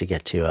actually to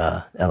get to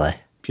LA?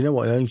 You know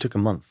what? It only took a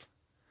month.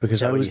 Because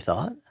Is that what you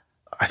thought?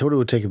 I thought it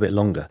would take a bit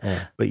longer.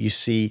 Yeah. But you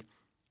see,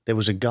 there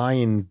was a guy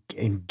in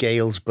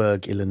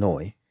Galesburg,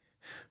 Illinois,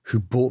 who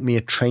bought me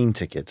a train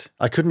ticket.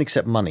 I couldn't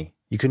accept money.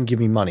 You couldn't give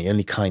me money,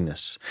 only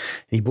kindness.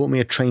 He bought me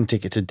a train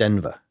ticket to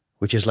Denver,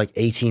 which is like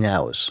 18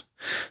 hours.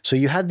 So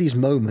you had these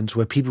moments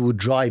where people would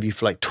drive you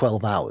for like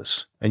 12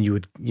 hours and you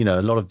would,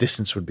 a lot of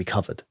distance would be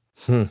covered.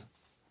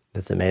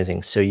 That's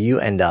amazing. So you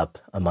end up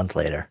a month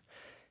later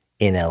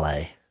in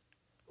LA,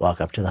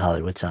 walk up to the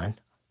Hollywood sign.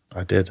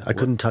 I did. I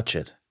couldn't touch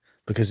it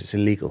because it's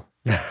illegal.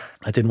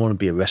 I didn't want to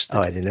be arrested.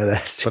 Oh, I didn't know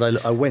that.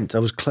 But I went. I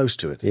was close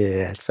to it.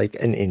 Yeah, it's like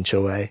an inch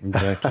away.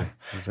 Exactly.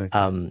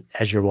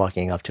 As you're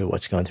walking up to it,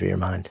 what's going through your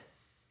mind?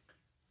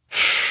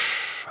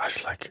 I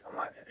was like,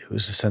 it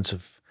was a sense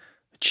of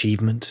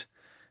achievement.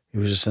 It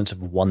was a sense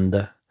of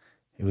wonder.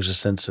 It was a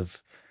sense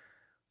of,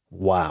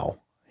 wow,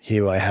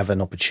 here I have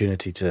an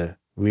opportunity to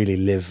really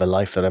live a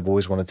life that I've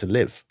always wanted to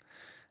live.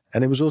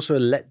 And it was also a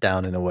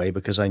letdown in a way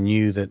because I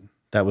knew that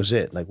was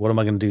it. Like, what am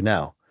I going to do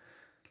now?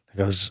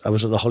 Like I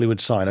was at the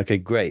Hollywood sign. Okay,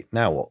 great.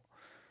 Now what?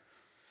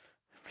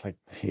 Like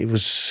it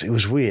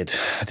was weird.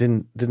 I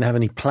didn't have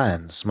any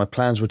plans. My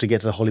plans were to get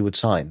to the Hollywood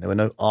sign. There were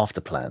no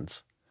after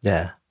plans.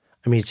 Yeah.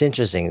 I mean, it's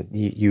interesting.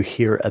 You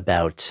hear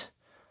about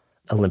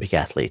Olympic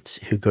athletes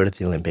who go to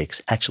the Olympics,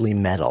 actually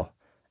medal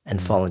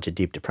and fall into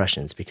deep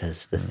depressions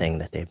because the thing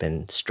that they've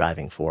been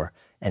striving for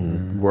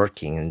and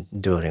working and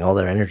devoting all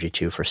their energy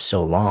to for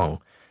so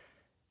long,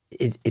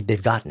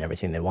 they've gotten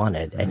everything they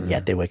wanted. And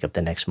yet they wake up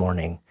the next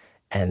morning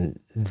and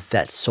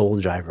that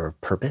sole driver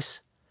of purpose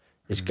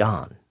is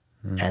gone.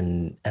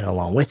 And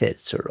along with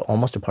it, sort of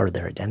almost a part of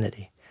their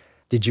identity.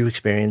 Did you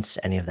experience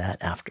any of that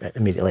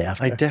immediately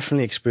after? I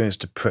definitely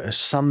experienced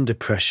some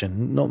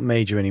depression, not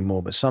major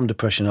anymore, but some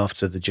depression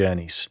after the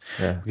journeys.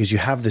 Yeah. Because you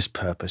have this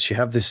purpose, you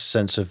have this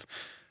sense of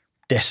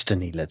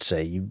destiny, let's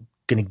say. You're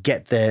going to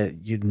get there,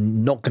 you're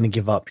not going to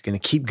give up, you're going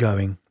to keep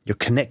going, you're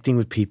connecting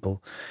with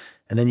people,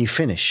 and then you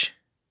finish.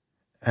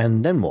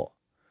 And then what?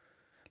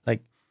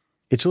 Like,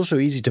 it's also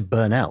easy to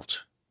burn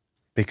out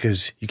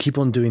because you keep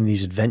on doing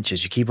these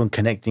adventures, you keep on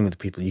connecting with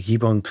people, you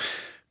keep on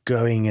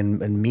going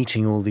and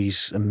meeting all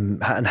these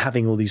and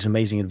having all these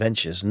amazing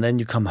adventures. And then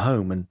you come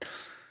home and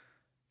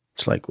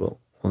it's like,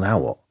 well, now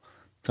what?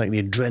 It's like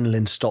the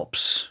adrenaline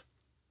stops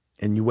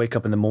and you wake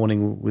up in the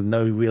morning with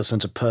no real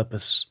sense of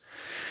purpose.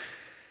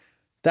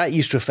 That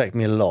used to affect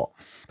me a lot,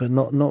 but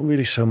not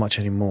really so much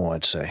anymore,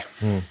 I'd say.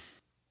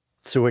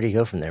 So where do you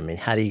go from there? I mean,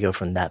 how do you go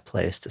from that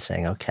place to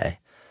saying, okay,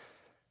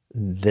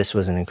 this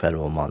was an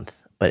incredible month,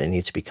 but it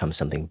needs to become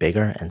something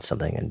bigger and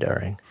something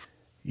enduring?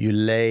 You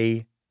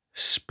lay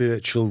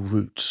spiritual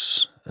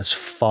roots as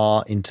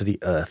far into the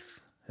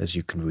earth as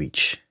you can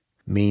reach,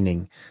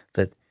 meaning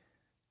that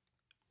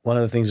one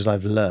of the things that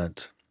I've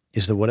learned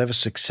is that whatever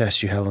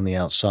success you have on the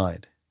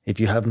outside, if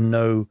you have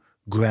no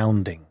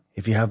grounding,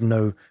 if you have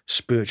no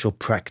spiritual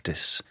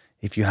practice,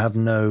 if you have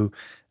no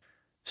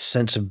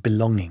sense of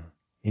belonging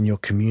in your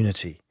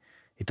community,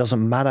 it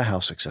doesn't matter how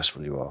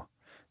successful you are,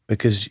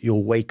 because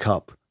you'll wake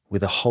up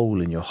with a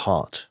hole in your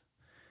heart.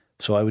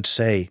 So I would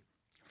say,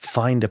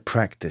 find a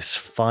practice,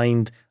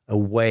 find a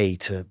way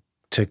to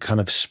kind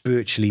of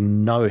spiritually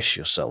nourish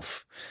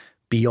yourself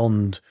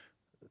beyond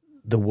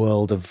the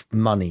world of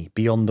money,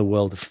 beyond the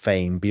world of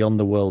fame, beyond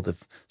the world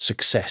of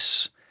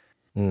success.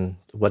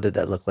 What did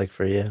that look like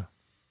for you?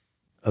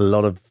 A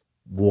lot of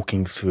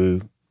walking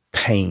through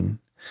pain,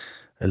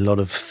 a lot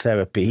of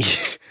therapy,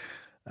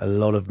 a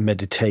lot of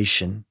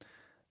meditation,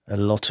 a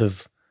lot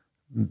of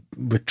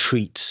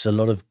retreats, a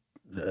lot of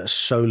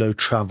solo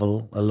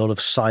travel, a lot of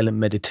silent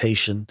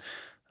meditation,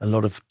 a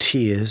lot of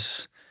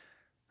tears,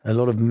 a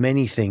lot of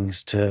many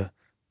things to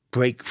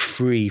break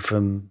free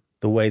from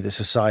the way that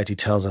society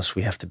tells us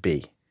we have to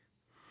be.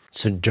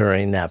 So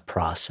during that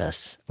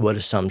process, what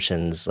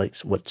assumptions, like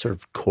what sort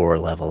of core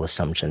level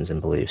assumptions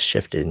and beliefs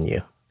shifted in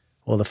you?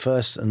 Well, the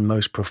first and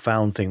most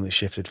profound thing that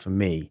shifted for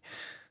me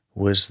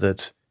was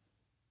that,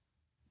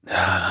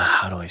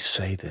 how do I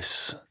say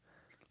this?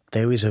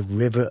 There is a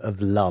river of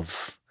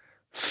love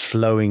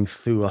flowing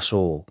through us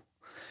all.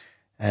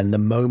 And the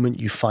moment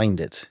you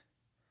find it,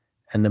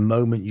 and the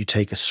moment you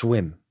take a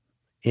swim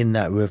in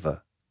that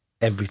river,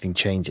 everything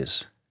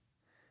changes.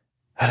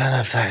 I don't know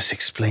if that's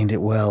explained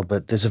it well,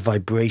 but there's a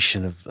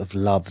vibration of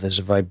love. There's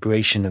a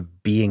vibration of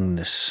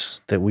beingness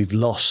that we've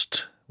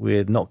lost.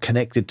 We're not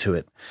connected to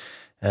it.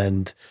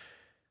 And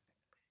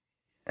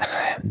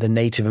the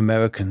Native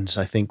Americans,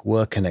 I think,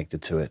 were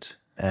connected to it.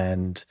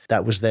 And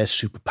that was their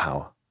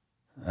superpower.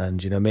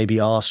 And, maybe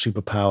our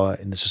superpower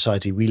in the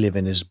society we live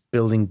in is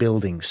building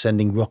buildings,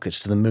 sending rockets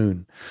to the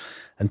moon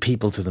and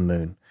people to the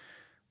moon.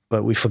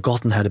 But we've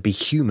forgotten how to be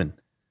human.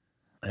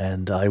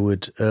 And I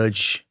would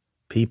urge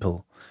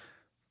people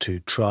to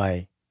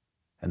try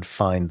and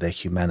find their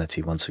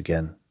humanity once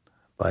again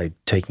by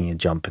taking a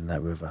jump in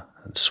that river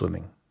and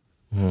swimming.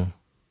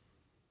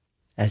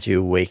 As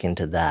you awaken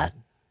to that,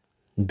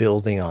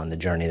 building on the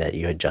journey that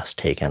you had just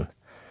taken,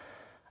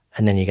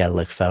 and then you got to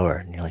look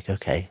forward and you're like,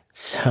 okay,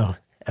 so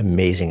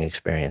amazing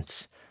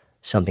experience,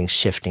 something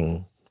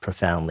shifting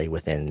profoundly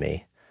within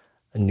me,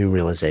 a new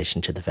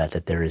realization to the fact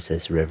that there is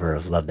this river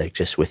of love that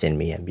exists within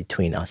me and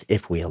between us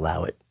if we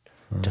allow it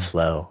to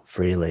flow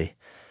freely.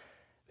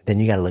 Then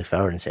you got to look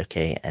forward and say,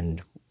 okay,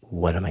 and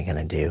what am I going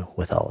to do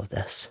with all of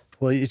this?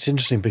 Well, it's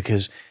interesting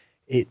because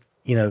I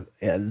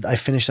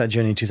finished that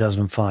journey in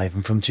 2005,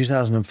 and from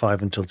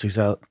 2005 until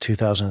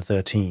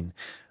 2013,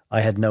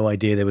 I had no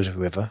idea there was a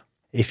river.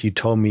 If you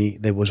told me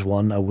there was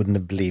one, I wouldn't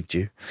have believed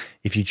you.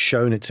 If you'd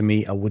shown it to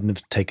me, I wouldn't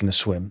have taken a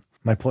swim.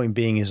 My point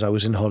being is I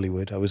was in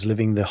Hollywood. I was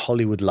living the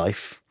Hollywood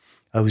life.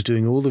 I was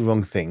doing all the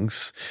wrong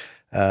things.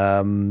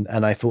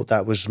 And I thought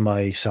that was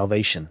my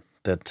salvation,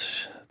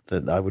 that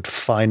I would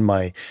find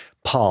my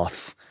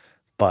path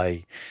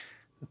by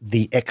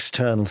the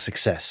external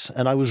success.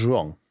 And I was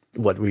wrong.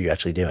 What were you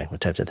actually doing?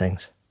 What types of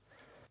things?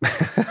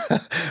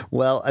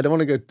 Well, I don't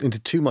want to go into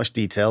too much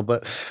detail,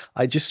 but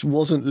I just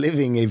wasn't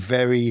living a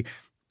very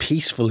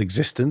peaceful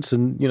existence.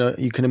 And,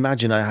 you can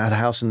imagine I had a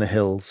house in the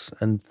hills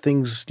and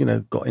things,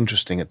 got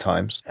interesting at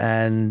times.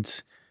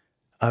 And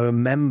I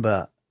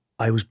remember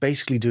I was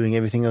basically doing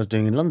everything I was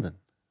doing in London,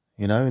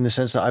 in the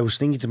sense that I was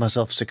thinking to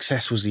myself,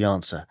 success was the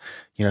answer.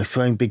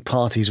 Throwing big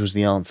parties was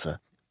the answer.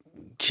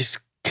 Just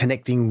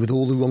connecting with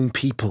all the wrong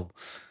people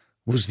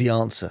was the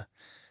answer.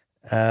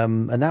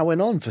 And that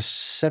went on for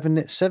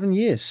 8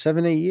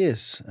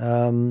 years,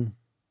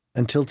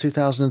 until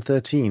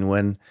 2013,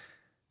 when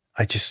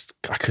I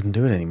couldn't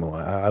do it anymore.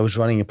 I was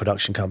running a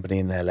production company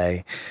in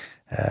LA,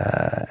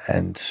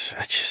 and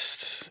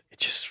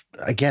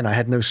again, I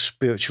had no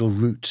spiritual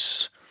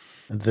roots.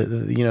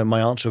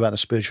 My answer about the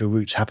spiritual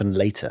roots happened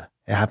later.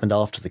 It happened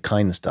after the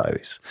Kindness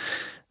Diaries.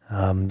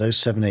 Those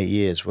 7-8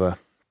 years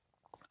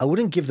I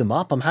wouldn't give them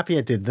up. I'm happy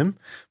I did them,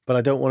 but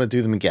I don't want to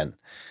do them again.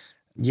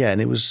 Yeah,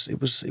 and it was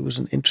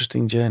an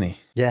interesting journey.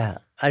 Yeah.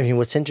 I mean,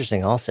 what's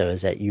interesting also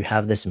is that you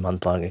have this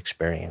month-long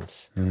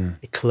experience.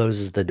 It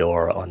closes the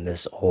door on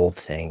this old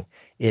thing.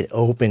 It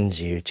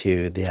opens you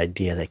to the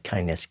idea that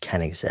kindness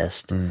can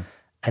exist.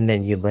 And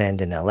then you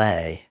land in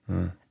LA,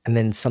 and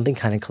then something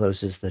kind of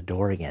closes the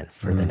door again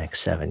for the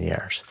next 7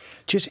 years.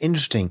 Just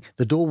interesting.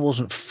 The door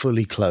wasn't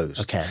fully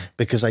closed. Okay.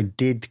 Because I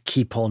did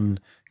keep on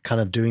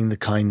kind of doing the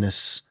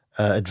kindness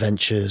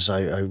adventures.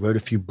 I wrote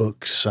a few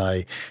books.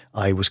 I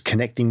was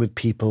connecting with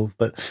people,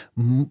 but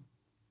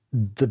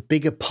the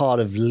bigger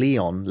part of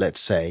Leon, let's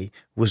say,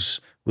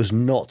 was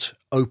not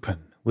open,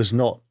 was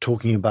not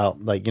talking about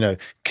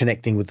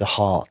connecting with the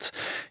heart.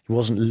 He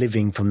wasn't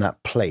living from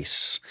that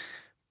place,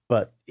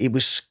 but it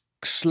was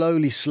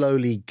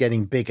slowly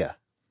getting bigger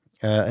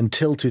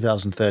until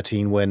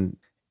 2013, when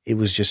it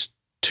was just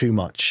too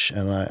much,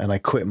 and I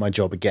quit my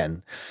job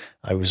again.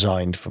 I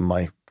resigned from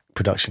my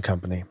production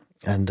company.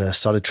 and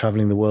started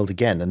traveling the world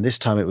again. And this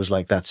time it was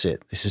like, that's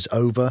it. This is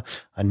over.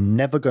 I'm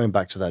never going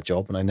back to that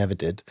job, and I never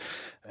did.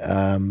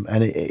 And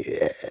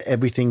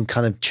everything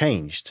kind of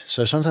changed.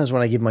 So sometimes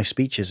when I give my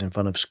speeches in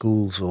front of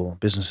schools or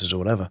businesses or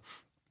whatever,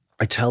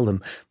 I tell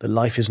them that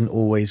life isn't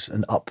always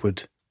an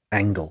upward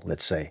angle,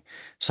 let's say.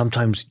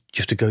 Sometimes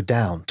you have to go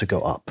down to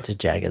go up. It's a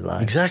jagged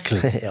line. Exactly.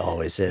 It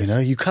always is. You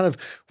know, you kind of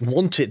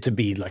want it to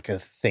be like a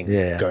thing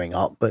going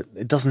up, but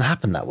it doesn't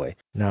happen that way.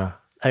 No.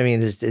 I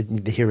mean,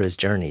 the hero's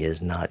journey is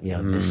not,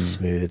 this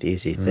smooth,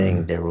 easy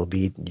thing. There will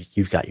be,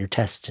 you've got your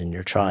tests and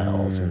your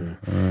trials and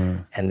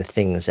the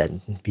things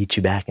that beat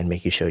you back and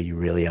make you show you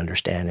really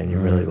understand and you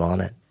really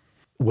want it.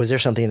 Was there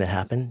something that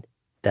happened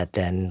that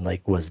then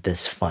was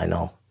this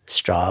final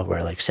straw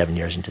where 7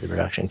 years into the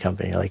production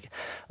company, you're like,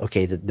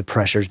 okay, the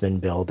pressure's been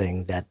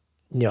building, that,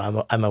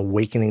 I'm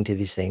awakening to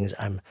these things.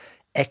 I'm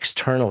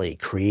externally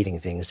creating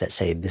things that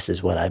say, this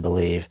is what I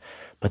believe,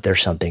 but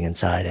there's something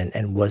inside.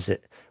 And was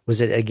it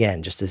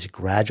again, just this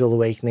gradual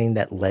awakening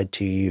that led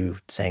to you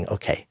saying,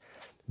 okay,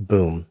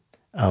 boom,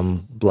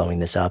 blowing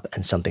this up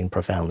and something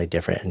profoundly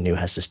different and new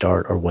has to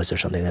start? Or was there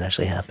something that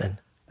actually happened?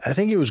 I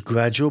think it was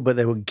gradual, but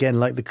there were, again,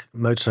 like the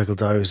Motorcycle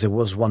Diaries, there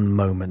was one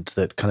moment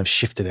that kind of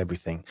shifted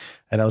everything.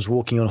 And I was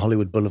walking on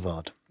Hollywood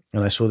Boulevard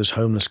and I saw this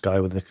homeless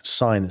guy with a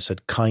sign that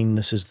said,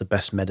 kindness is the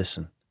best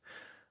medicine.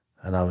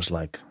 And I was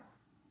like,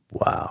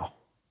 wow,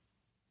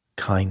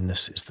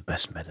 kindness is the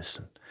best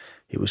medicine.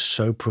 It was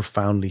so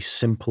profoundly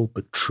simple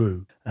but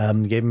true.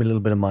 Gave him a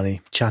little bit of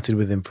money, chatted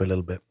with him for a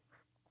little bit.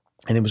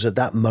 And it was at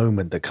that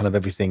moment that kind of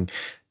everything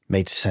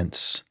made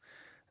sense.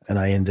 And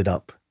I ended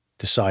up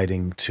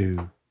deciding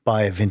to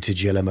buy a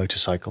vintage yellow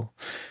motorcycle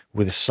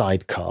with a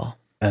sidecar.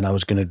 And I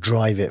was going to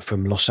drive it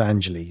from Los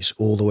Angeles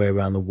all the way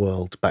around the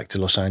world back to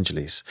Los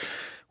Angeles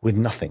with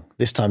nothing.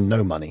 This time,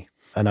 no money.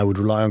 And I would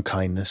rely on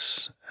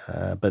kindness.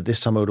 But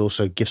this time I would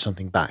also give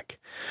something back.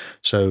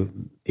 So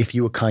if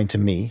you were kind to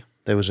me,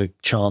 there was a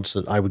chance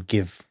that I would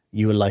give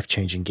you a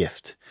life-changing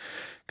gift.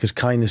 Because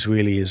kindness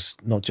really is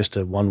not just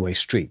a one-way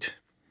street.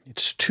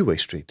 It's a two-way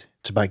street.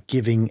 It's about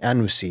giving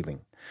and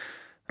receiving.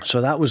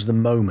 So that was the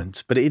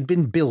moment. But it had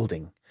been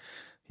building.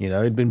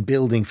 It'd been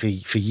building for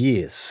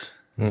years.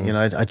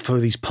 I'd throw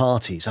these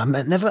parties. I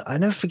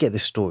never forget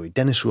this story.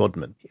 Dennis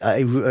Rodman,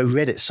 I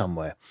read it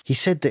somewhere. He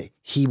said that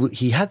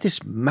he had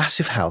this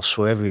massive house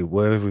wherever he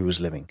was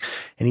living,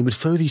 and he would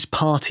throw these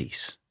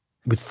parties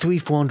with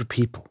 300-400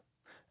 people,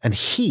 and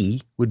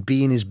he would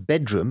be in his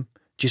bedroom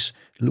just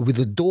with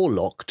the door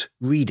locked,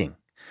 reading.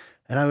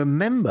 And I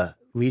remember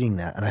reading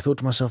that, and I thought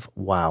to myself,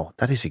 wow,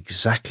 that is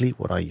exactly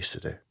what I used to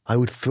do. I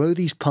would throw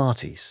these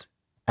parties,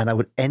 and I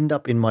would end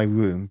up in my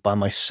room by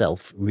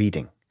myself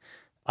reading.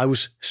 I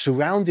was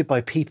surrounded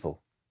by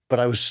people, but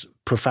I was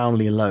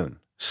profoundly alone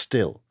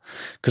still,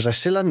 because I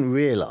still hadn't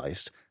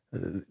realized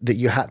that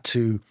you had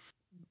to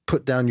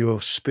put down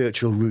your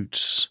spiritual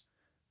roots,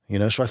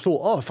 So I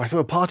thought, if I throw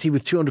a party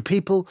with 200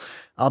 people,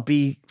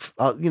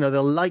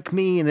 they'll like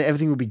me and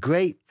everything will be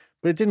great.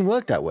 But it didn't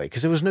work that way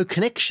because there was no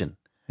connection.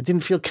 I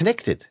didn't feel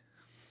connected.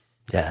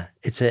 Yeah,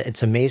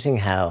 it's amazing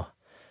how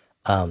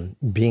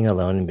being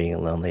alone and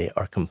being lonely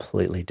are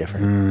completely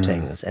different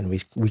things, and we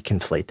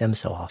conflate them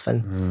so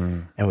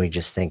often, and we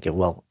just think,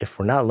 well, if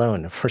we're not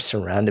alone, if we're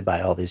surrounded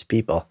by all these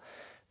people,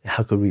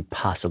 how could we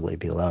possibly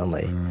be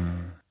lonely?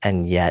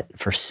 And yet,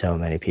 for so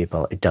many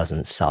people, it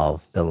doesn't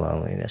solve the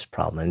loneliness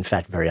problem. In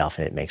fact, very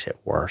often it makes it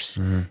worse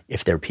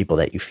if there are people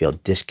that you feel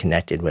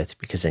disconnected with,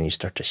 because then you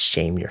start to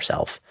shame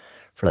yourself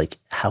for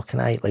how can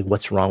I,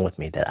 what's wrong with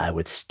me that I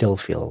would still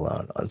feel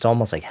alone? It's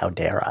almost like, how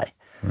dare I?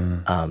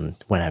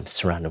 When I'm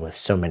surrounded with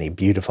so many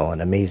beautiful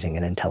and amazing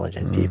and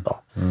intelligent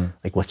people.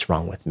 What's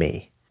wrong with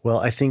me? Well,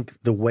 I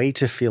think the way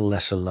to feel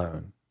less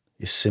alone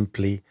is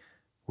simply,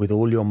 with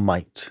all your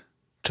might,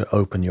 to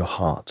open your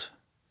heart.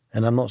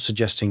 And I'm not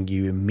suggesting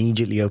you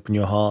immediately open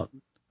your heart.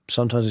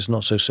 Sometimes it's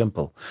not so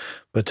simple.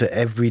 But to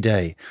every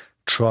day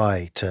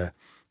try to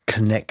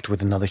connect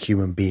with another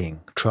human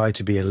being. Try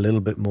to be a little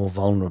bit more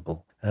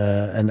vulnerable.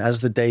 And as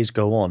the days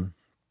go on,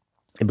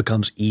 it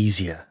becomes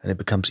easier and it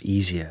becomes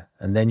easier.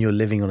 And then you're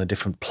living on a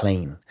different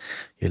plane.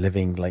 You're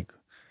living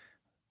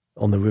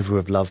on the river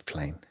of love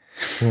plane.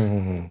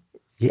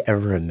 You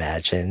ever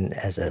imagine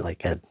as a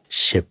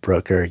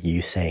shipbroker,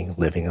 you saying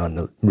living on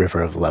the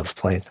river of love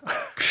plane?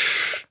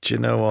 Do you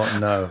know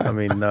what? No. I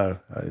mean, no.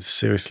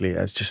 Seriously,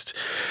 it's just,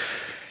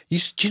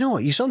 do you know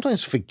what? You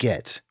sometimes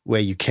forget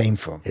where you came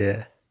from.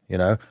 Yeah.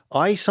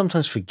 I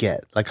sometimes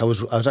forget. I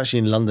was actually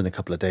in London a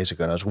couple of days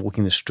ago, and I was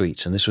walking the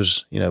streets, and this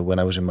was, when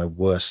I was in my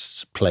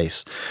worst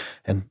place,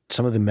 and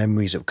some of the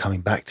memories that were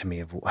coming back to me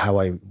of how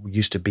I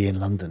used to be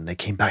in London, they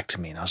came back to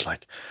me, and I was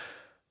like,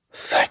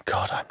 thank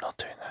God I'm not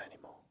doing that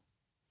anymore.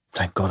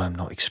 Thank God I'm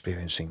not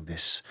experiencing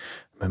this.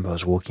 I remember I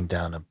was walking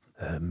down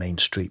a main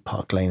street,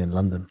 Park Lane in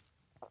London,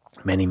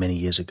 many, many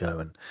years ago,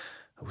 and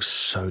I was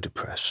so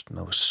depressed, and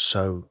I was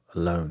so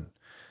alone,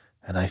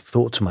 and I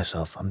thought to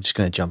myself, I'm just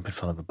going to jump in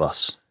front of a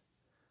bus.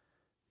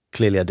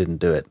 Clearly, I didn't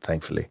do it,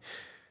 thankfully.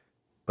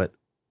 But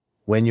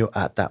when you're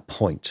at that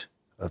point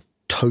of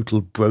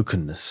total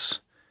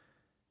brokenness,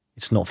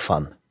 it's not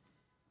fun.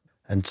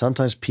 And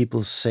sometimes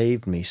people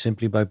saved me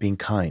simply by being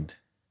kind.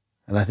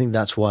 And I think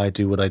that's why I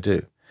do what I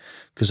do.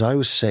 Because I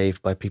was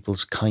saved by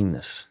people's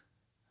kindness.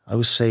 I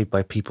was saved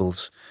by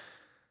people's,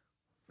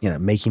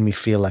 making me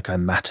feel like I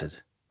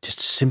mattered. Just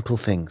simple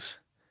things.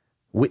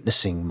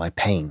 Witnessing my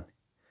pain.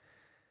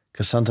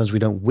 Because sometimes we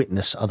don't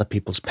witness other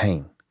people's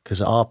pain. Because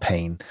our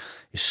pain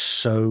is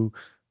so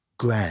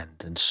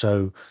grand and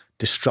so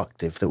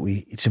destructive that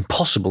it's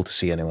impossible to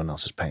see anyone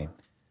else's pain.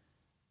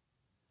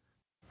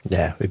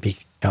 Yeah, we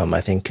become,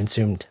 I think,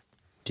 consumed.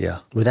 Yeah.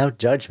 Without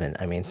judgment.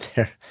 I mean,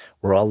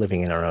 we're all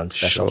living in our own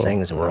special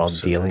things, and we're all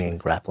dealing and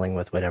grappling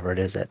with whatever it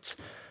is that's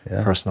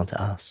personal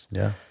to us.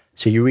 Yeah.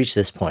 So you reach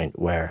this point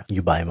where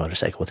you buy a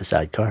motorcycle with a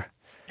sidecar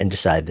and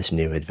decide this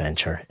new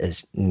adventure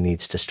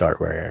needs to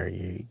start, where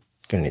you're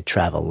going to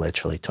travel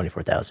literally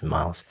 24,000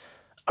 miles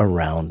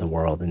around the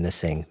world in this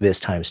thing, this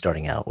time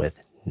starting out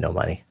with no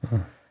money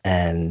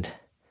and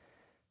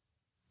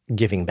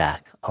giving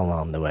back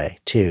along the way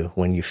too,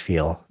 when you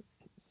feel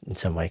in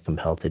some way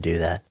compelled to do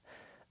that.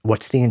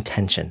 What's the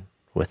intention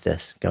with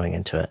this going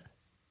into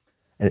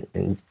it?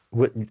 And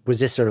was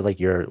this sort of like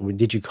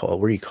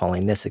were you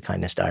calling this the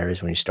Kindness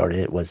Diaries when you started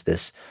it? Was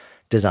this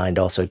designed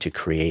also to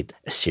create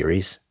a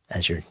series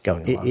as you're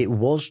going along? It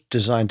was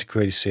designed to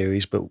create a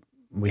series, but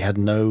we had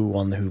no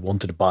one who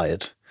wanted to buy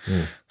it.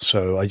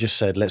 So I just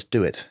said, let's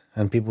do it.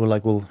 And people were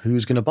like, well,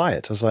 who's going to buy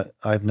it? I was like,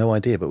 I have no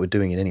idea, but we're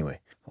doing it anyway.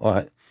 All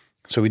right.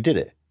 So we did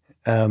it.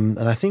 And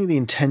I think the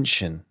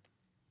intention,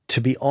 to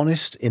be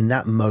honest, in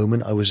that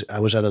moment, I was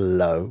at a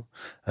low,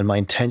 and my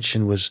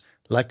intention was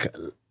like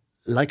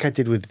I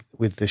did with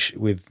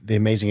the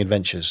Amazing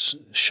Adventures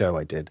show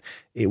I did.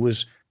 It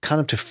was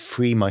kind of to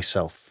free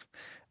myself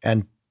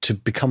and to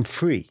become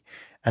free,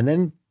 and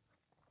then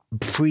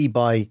free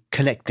by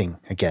connecting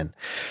again.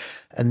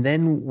 And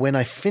then when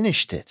I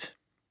finished it,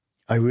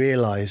 I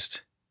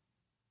realized,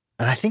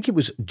 and I think it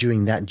was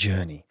during that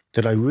journey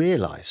that I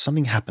realized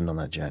something happened on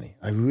that journey.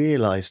 I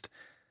realized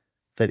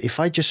that if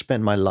I just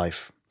spent my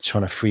life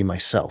trying to free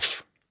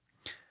myself,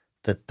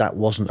 that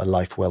wasn't a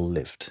life well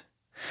lived.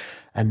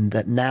 And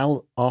that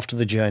now, after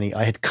the journey,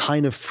 I had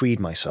kind of freed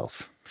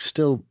myself.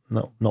 Still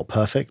not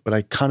perfect, but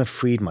I kind of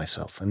freed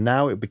myself. And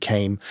now it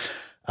became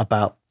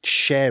about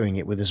sharing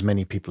it with as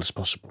many people as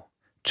possible,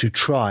 to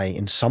try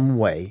in some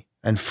way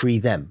and free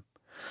them.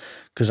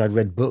 Because I'd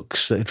read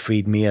books that had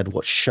freed me, I'd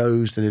watched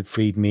shows that had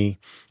freed me,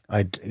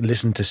 I'd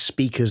listened to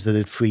speakers that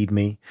had freed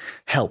me,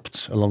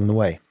 helped along the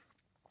way.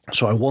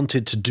 So I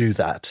wanted to do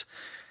that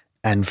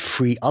and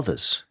free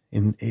others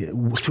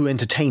through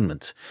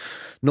entertainment,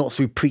 not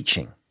through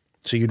preaching.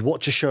 So you'd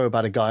watch a show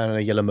about a guy on a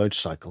yellow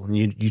motorcycle, and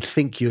you'd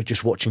think you're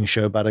just watching a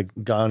show about a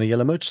guy on a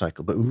yellow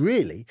motorcycle, but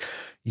really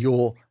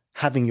you're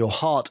having your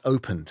heart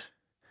opened,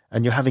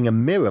 and you're having a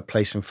mirror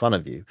placed in front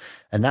of you,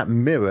 and that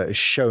mirror is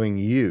showing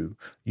you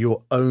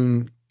your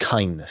own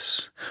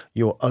kindness,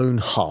 your own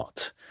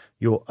heart,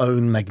 your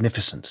own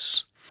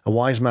magnificence. A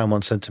wise man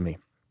once said to me,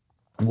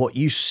 what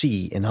you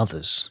see in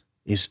others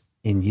is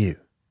in you.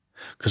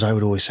 Because I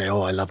would always say,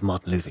 oh, I love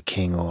Martin Luther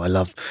King, or I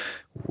love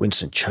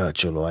Winston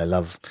Churchill, or I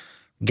love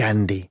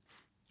Gandhi.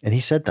 And he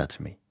said that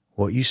to me.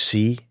 What you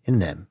see in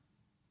them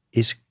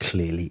is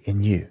clearly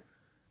in you.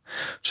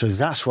 So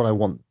that's what I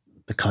want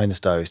the Kindness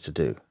Diaries to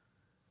do.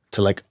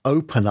 To like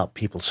open up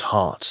people's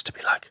hearts, to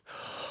be like,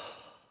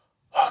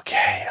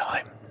 okay,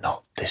 I'm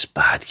not this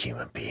bad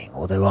human being,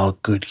 or there are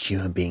good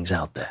human beings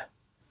out there.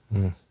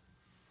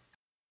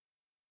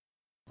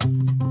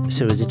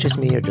 So is it just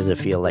me, or does it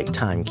feel like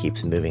time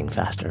keeps moving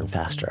faster and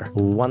faster?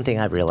 One thing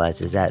I've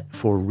realized is that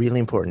for really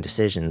important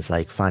decisions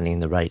like finding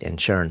the right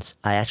insurance,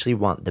 I actually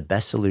want the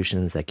best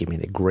solutions that give me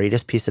the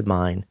greatest peace of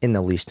mind in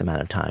the least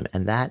amount of time.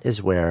 And that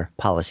is where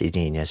Policy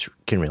Genius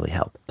can really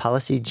help.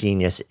 Policy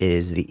Genius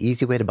is the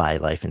easy way to buy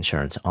life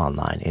insurance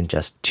online in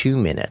just 2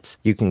 minutes.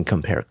 You can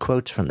compare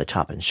quotes from the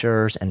top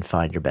insurers and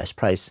find your best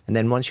price. And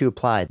then once you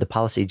apply, the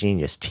Policy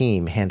Genius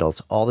team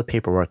handles all the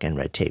paperwork and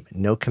red tape.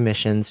 No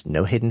commissions,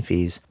 no hidden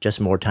fees,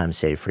 just more time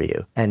saved for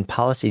you. And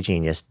Policy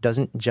Genius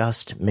doesn't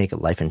just make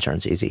life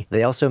insurance easy.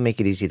 They also make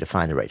it easy to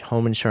find the right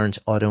home insurance,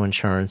 auto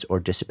insurance, or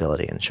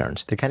disability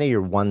insurance. They're kind of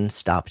your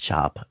one-stop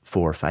shop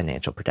for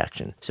financial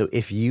protection. So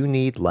if you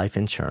need life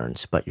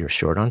insurance, but you're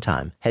short on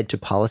time, head to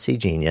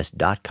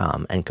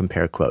policygenius.com and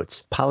compare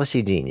quotes.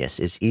 Policy Genius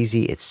is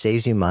easy, it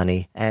saves you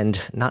money,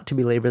 and not to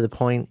belabor the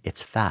point,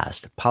 it's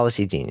fast.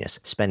 Policy Genius,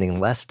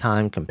 spending less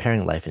time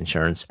comparing life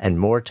insurance and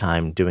more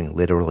time doing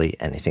literally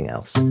anything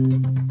else.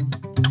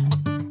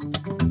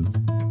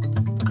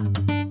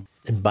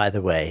 And by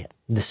the way,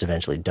 this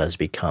eventually does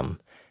become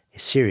a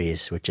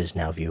series, which is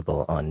now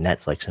viewable on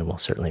Netflix, and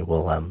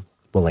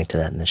we'll link to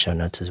that in the show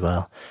notes as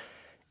well.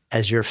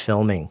 As you're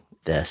filming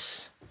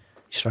this,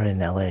 you started in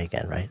LA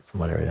again, right? From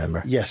what I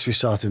remember. Yes, we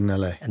started in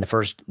LA. And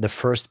the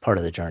first part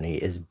of the journey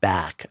is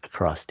back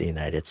across the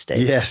United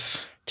States.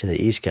 Yes. To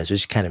the East Coast,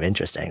 which is kind of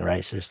interesting,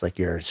 right? So it's like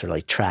you're sort of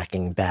like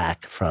tracking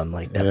back from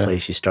like that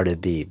place you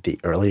started the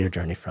earlier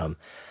journey from.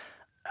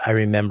 I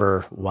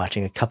remember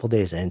watching a couple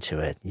days into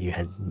it. You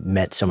had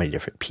met so many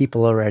different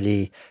people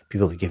already.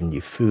 People had given you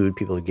food.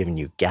 People had given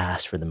you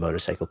gas for the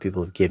motorcycle.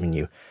 People had given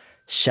you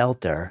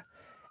shelter.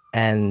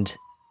 And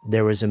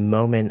there was a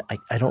moment,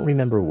 I don't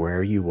remember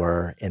where you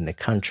were in the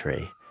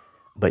country,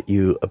 but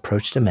you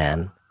approached a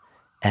man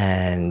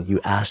and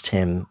you asked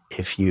him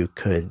if you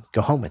could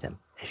go home with him,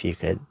 if you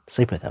could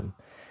sleep with him.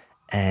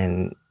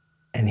 And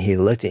he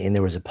looked at you and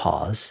there was a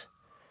pause.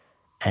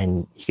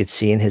 And you could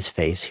see in his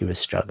face he was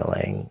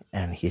struggling.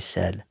 And he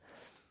said,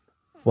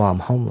 well, I'm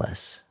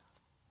homeless.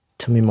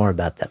 Tell me more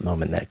about that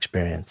moment, that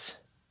experience.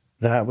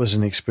 That was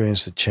an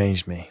experience that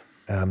changed me.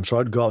 So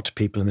I'd go up to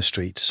people in the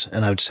streets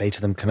and I would say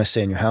to them, can I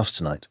stay in your house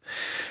tonight?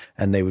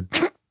 And they would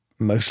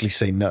mostly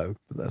say no,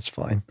 but that's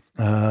fine.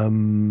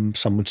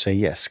 Some would say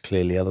yes,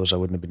 clearly, otherwise I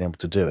wouldn't have been able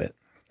to do it.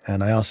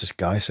 And I asked this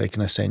guy, say,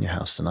 can I stay in your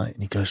house tonight?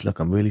 And he goes, look,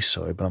 I'm really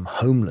sorry, but I'm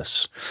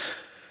homeless.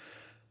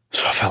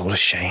 So I felt what a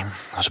shame.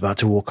 I was about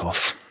to walk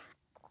off.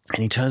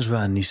 And he turns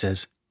around and he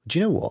says, do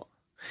you know what?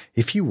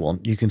 If you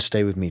want, you can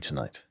stay with me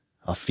tonight.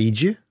 I'll feed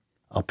you,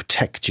 I'll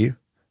protect you,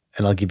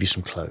 and I'll give you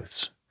some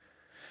clothes.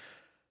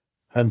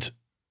 And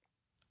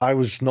I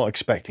was not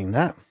expecting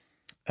that.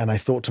 And I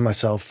thought to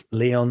myself,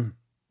 Leon,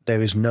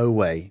 there is no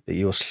way that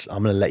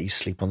I'm going to let you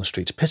sleep on the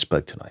streets of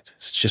Pittsburgh tonight.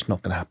 It's just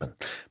not going to happen.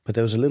 But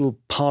there was a little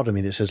part of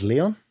me that says,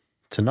 Leon,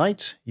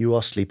 tonight you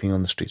are sleeping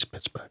on the streets of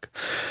Pittsburgh.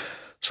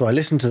 So I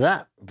listened to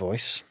that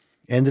voice,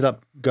 ended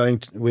up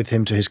going with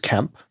him to his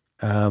camp,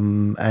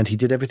 and he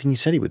did everything he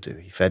said he would do.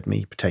 He fed me,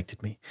 he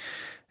protected me,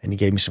 and he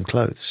gave me some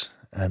clothes.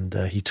 And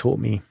he taught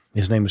me,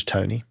 his name was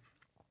Tony.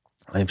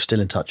 I am still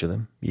in touch with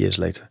him years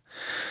later.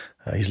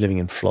 He's living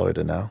in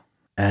Florida now.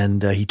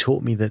 And he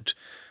taught me that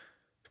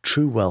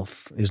true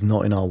wealth is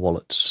not in our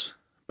wallets,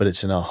 but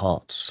it's in our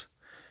hearts.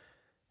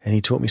 And he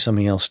taught me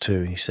something else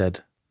too.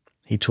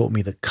 He taught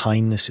me that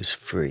kindness is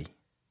free.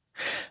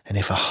 And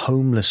if a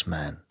homeless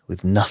man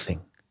with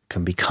nothing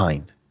can be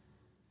kind,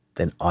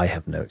 then I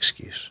have no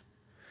excuse.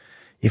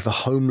 If a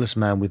homeless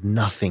man with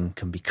nothing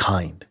can be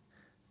kind,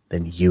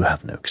 then you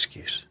have no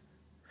excuse.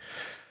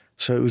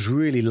 So it was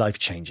really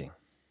life-changing.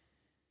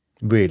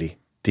 Really,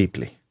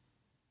 deeply.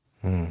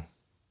 I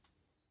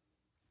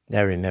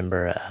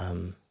remember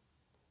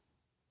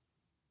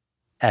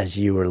as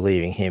you were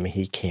leaving him,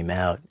 he came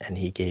out and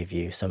he gave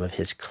you some of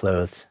his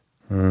clothes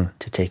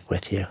to take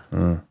with you.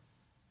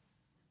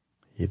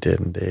 You did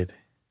indeed.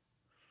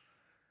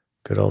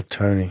 Good old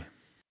Tony.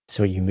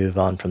 So you move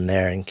on from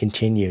there and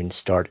continue and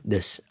start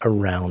this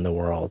around the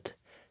world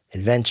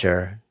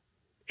adventure,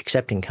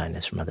 accepting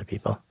kindness from other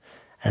people,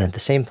 and at the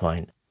same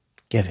point,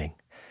 giving.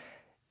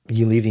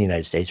 You leave the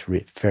United States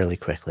fairly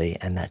quickly,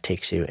 and that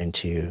takes you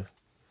into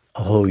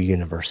a whole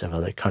universe of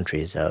other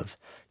countries, of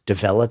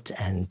developed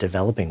and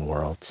developing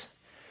worlds.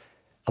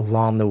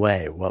 Along the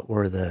way, what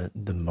were the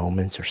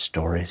moments or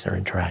stories or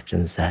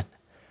interactions that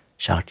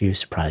shocked you,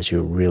 surprised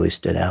you, really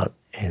stood out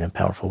in a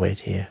powerful way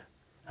to you?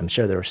 I'm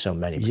sure there were so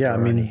many. Yeah, I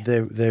mean,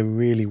 there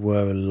really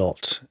were a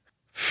lot.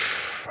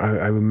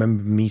 I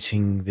remember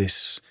meeting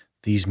these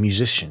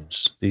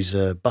musicians, these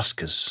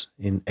buskers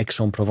in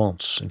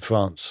Aix-en-Provence in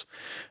France.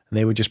 And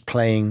they were just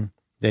playing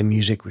their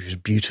music, which was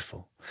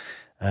beautiful.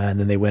 And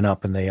then they went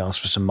up and they asked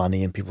for some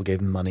money and people gave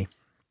them money.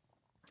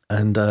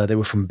 And they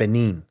were from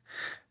Benin.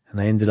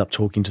 And I ended up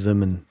talking to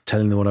them and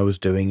telling them what I was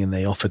doing. And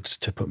they offered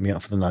to put me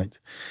up for the night.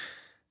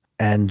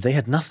 And they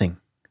had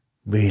nothing,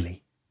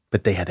 really,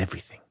 but they had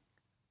everything.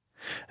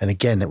 And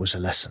again, it was a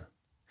lesson.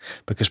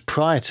 Because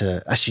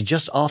actually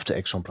just after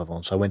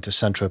Aix-en-Provence, I went to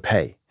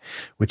Saint-Tropez,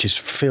 which is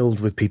filled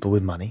with people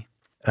with money.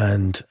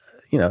 And,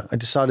 I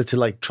decided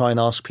to try and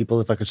ask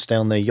people if I could stay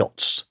on their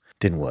yachts.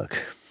 Didn't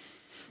work,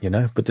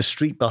 but the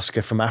street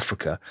busker from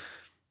Africa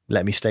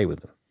let me stay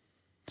with them.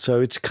 So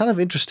it's kind of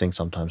interesting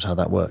sometimes how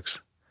that works.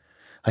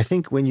 I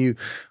think when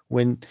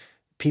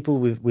people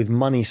with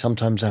money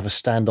sometimes have a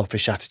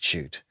standoffish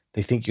attitude,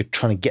 they think you're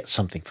trying to get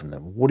something from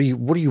them. What do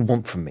you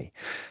want from me?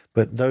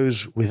 But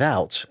those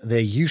without, they're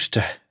used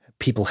to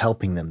people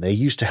helping them. They're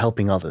used to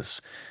helping others.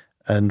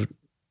 And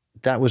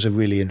that was a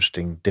really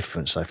interesting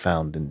difference I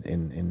found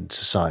in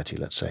society,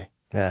 let's say.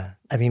 Yeah.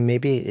 I mean,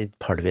 maybe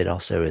part of it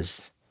also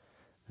is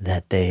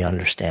that they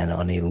understand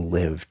on a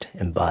lived,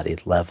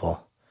 embodied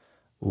level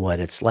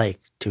what it's like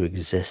to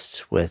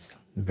exist with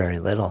very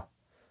little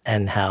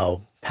and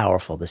how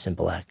powerful the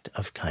simple act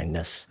of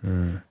kindness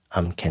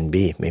can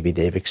be. Maybe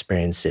they've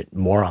experienced it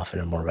more often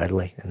and more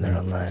readily in their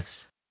own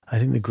lives. I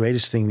think the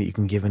greatest thing that you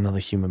can give another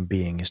human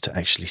being is to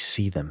actually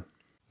see them.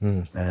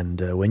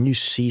 And when you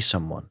see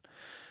someone,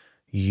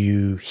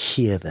 you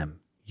hear them,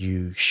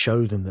 you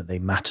show them that they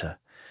matter.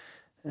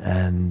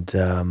 And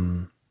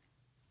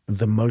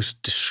the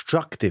most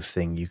destructive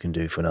thing you can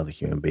do for another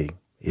human being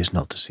is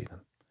not to see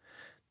them.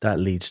 That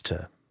leads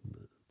to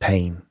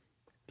pain,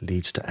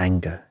 leads to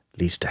anger,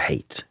 leads to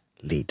hate,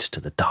 leads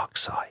to the dark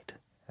side,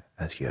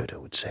 as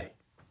Yoda would say.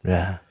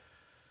 Yeah.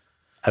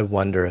 I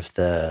wonder if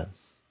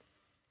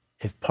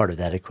part of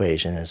that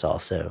equation is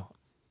also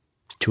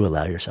to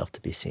allow yourself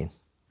to be seen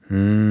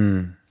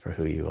for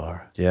who you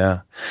are.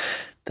 Yeah.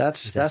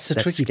 That's the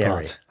tricky scary.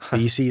 part. But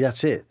you see,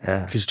 that's it.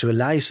 Because to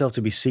allow yourself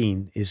to be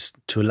seen is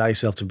to allow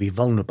yourself to be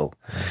vulnerable.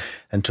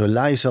 And to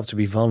allow yourself to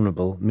be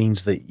vulnerable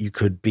means that you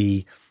could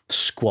be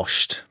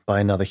squashed by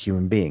another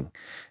human being.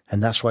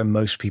 And that's why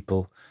most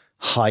people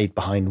hide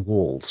behind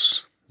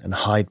walls and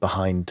hide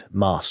behind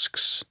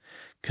masks,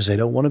 because they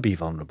don't want to be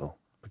vulnerable,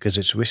 because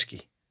it's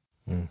risky.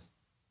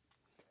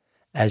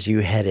 As you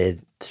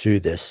headed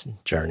through this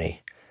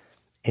journey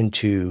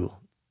into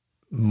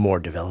more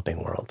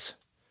developing worlds,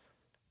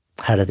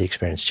 how did the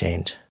experience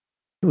change?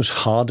 It was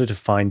harder to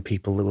find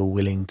people that were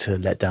willing to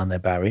let down their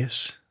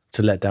barriers,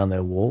 to let down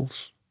their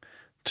walls,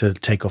 to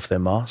take off their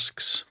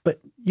masks.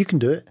 But you can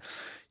do it.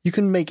 You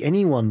can make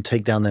anyone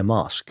take down their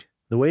mask.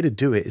 The way to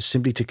do it is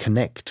simply to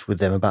connect with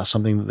them about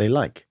something that they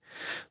like.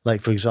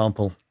 Like, for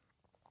example,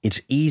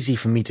 it's easy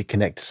for me to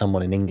connect to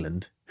someone in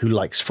England who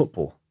likes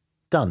football.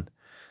 Done.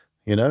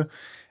 You know,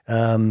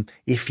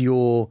 if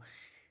you're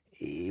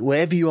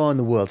wherever you are in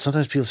the world,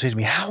 sometimes people say to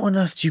me, how on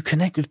earth do you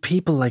connect with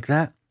people like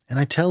that? And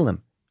I tell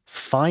them,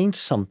 find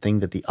something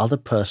that the other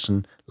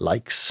person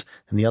likes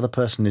and the other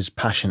person is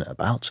passionate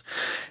about,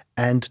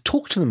 and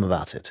talk to them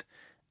about it,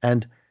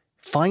 and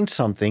find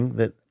something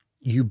that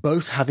you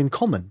both have in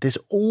common. There's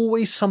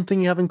always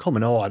something you have in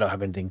common. Oh, I don't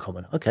have anything in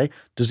common. Okay.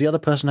 Does the other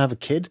person have a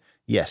kid?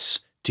 Yes.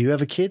 Do you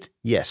have a kid?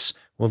 Yes.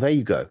 Well, there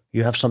you go.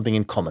 You have something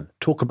in common.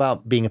 Talk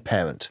about being a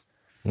parent.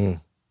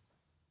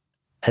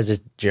 As the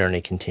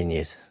journey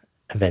continues,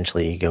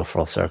 eventually you go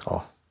full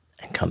circle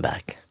and come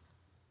back.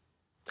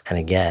 And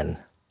again,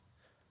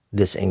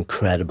 this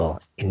incredible,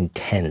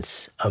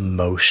 intense,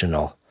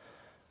 emotional,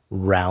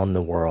 round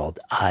the world,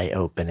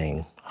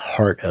 eye-opening,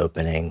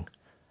 heart-opening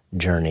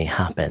journey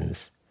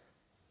happens.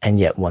 And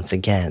yet, once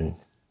again,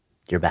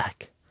 you're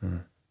back.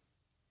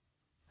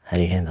 How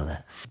do you handle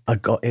that? I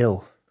got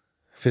ill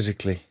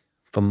physically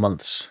for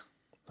months.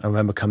 I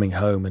remember coming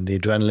home and the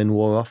adrenaline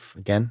wore off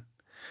again.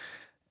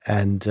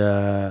 And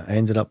I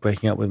ended up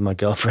breaking up with my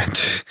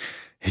girlfriend.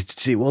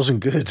 It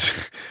wasn't good.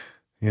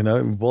 You know,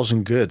 it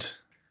wasn't good.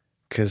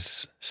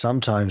 Because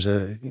sometimes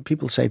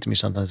people say to me,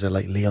 sometimes they're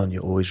like, Leon,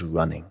 you're always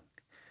running.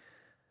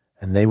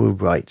 And they were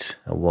right.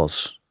 I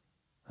was.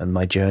 And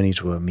my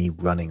journeys were me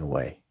running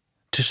away.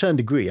 To a certain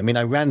degree. I mean,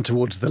 I ran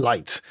towards the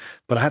light,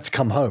 but I had to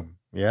come home.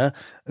 Yeah.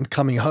 And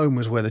coming home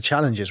was where the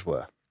challenges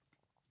were.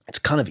 It's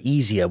kind of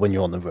easier when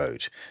you're on the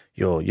road.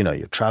 You're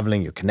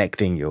traveling, you're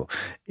connecting, you're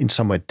in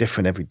somewhere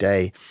different every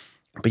day.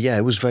 But yeah,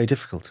 it was very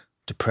difficult.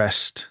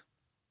 Depressed,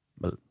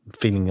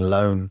 feeling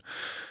alone,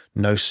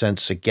 no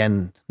sense of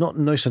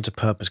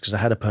purpose, because I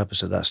had a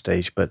purpose at that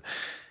stage, but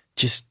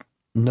just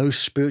no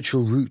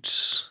spiritual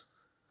roots,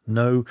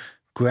 no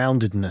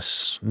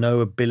groundedness,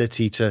 no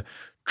ability to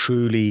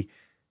truly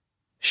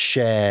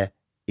share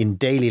in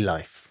daily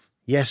life.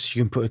 Yes,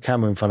 you can put a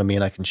camera in front of me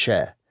and I can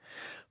share.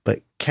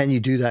 But can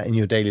you do that in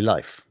your daily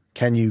life?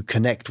 Can you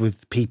connect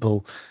with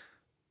people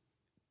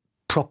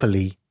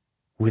properly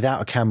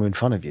without a camera in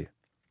front of you?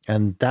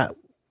 And that,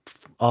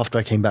 after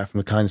I came back from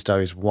the Kindness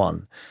Diaries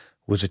 1,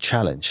 was a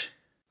challenge.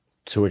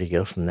 So where do you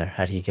go from there?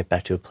 How do you get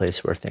back to a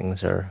place where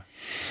things are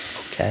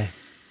okay?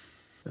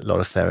 A lot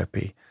of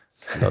therapy,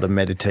 a lot of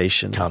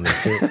meditation.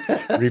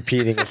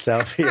 Repeating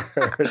itself here.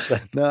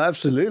 No,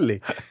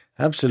 absolutely.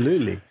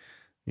 Absolutely.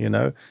 You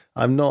know,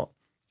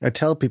 I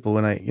tell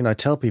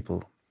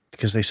people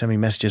because they send me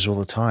messages all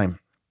the time.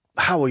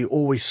 How are you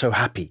always so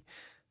happy?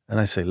 And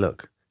I say,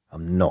 look,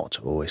 I'm not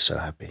always so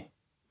happy.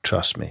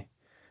 Trust me.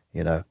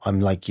 You know, I'm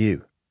like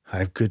you. I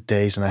have good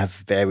days and I have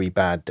very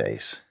bad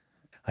days.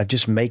 I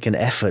just make an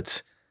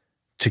effort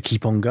to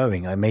keep on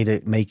going.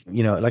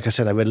 Like I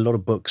said, I read a lot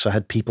of books. I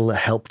had people that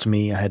helped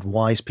me. I had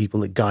wise people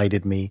that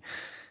guided me.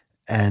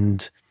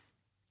 And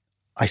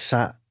I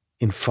sat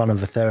in front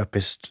of a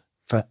therapist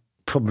for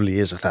probably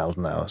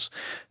 1,000 hours.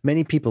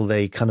 Many people,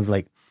 they kind of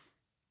like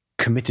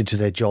committed to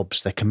their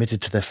jobs. They're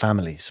committed to their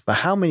families. But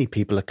how many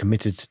people are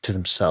committed to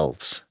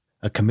themselves,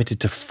 are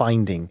committed to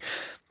finding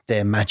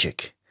their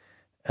magic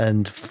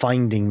and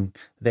finding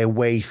their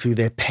way through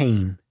their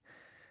pain?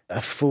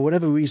 For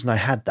whatever reason, I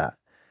had that.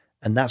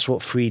 And that's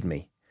what freed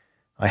me.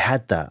 I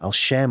had that. I'll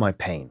share my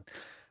pain.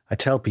 I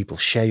tell people,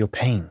 share your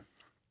pain.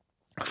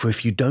 For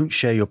if you don't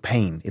share your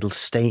pain, it'll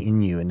stay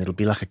in you and it'll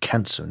be like a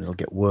cancer and it'll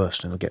get worse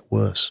and it'll get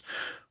worse.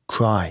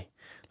 Cry.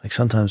 Like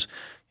sometimes,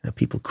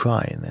 people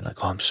cry and they're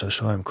like, oh, I'm so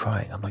sorry I'm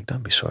crying. I'm like,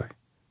 don't be sorry.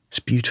 It's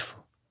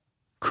beautiful.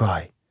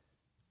 Cry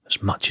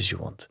as much as you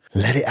want.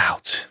 Let it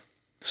out.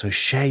 So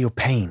share your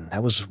pain.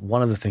 That was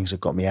one of the things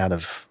that got me out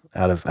of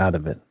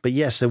it. But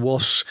yes, there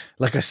was,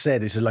 like I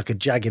said, it's like a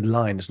jagged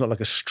line. It's not like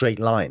a straight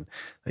line.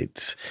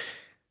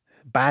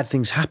 Bad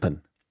things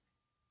happen.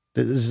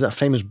 There's that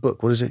famous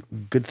book. What is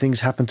it? Good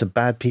things happen to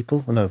bad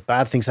people? Oh, no,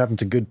 bad things happen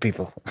to good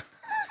people.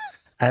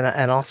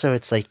 And also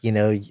it's like,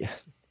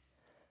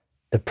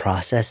 the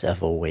process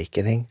of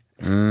awakening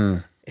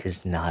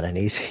is not an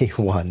easy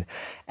one.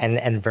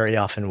 And very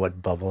often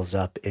what bubbles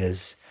up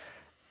is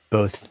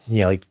both,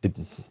 like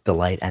the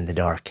light and the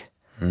dark,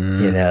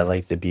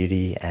 like the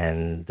beauty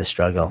and the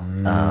struggle.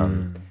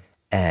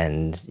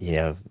 And,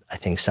 I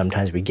think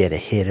sometimes we get a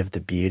hit of the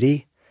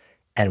beauty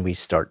and we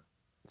start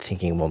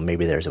thinking, well,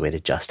 maybe there's a way to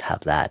just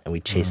have that, and we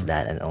chase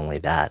that and only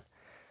that.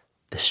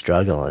 The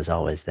struggle is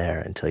always there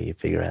until you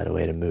figure out a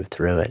way to move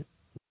through it.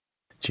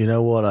 Do you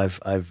know what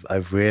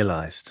I've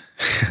realized,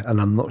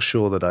 and I'm not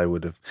sure that I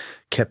would have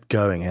kept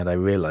going had I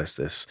realized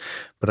this,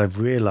 but I've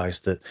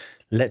realized that,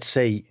 let's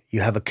say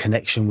you have a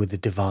connection with the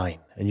divine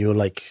and you're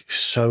like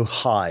so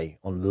high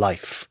on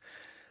life.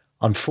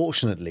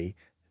 Unfortunately,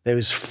 there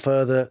is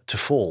further to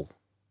fall,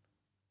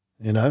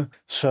 you know?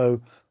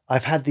 So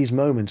I've had these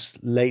moments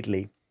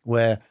lately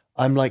where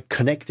I'm like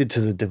connected to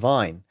the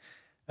divine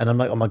and I'm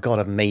like, oh my God,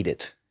 I've made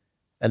it.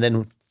 And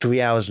then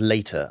 3 hours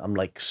later, I'm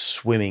like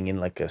swimming in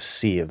like a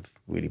sea of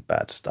really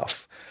bad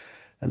stuff.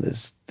 And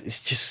it's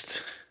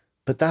just,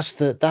 but that's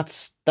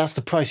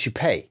the price you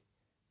pay,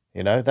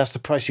 you know? That's the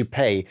price you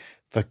pay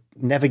for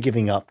never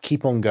giving up,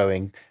 keep on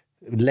going,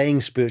 laying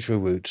spiritual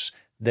roots.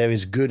 There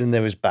is good and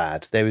there is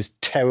bad. There is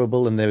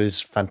terrible and there is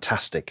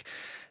fantastic.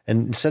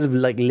 And instead of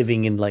like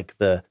living in like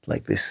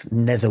this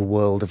nether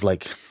world of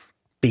like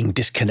being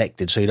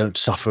disconnected so you don't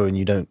suffer and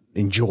you don't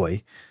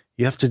enjoy,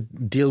 you have to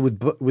deal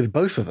with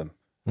both of them.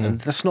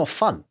 And that's not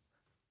fun.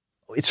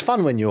 It's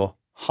fun when you're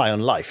high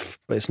on life,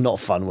 but it's not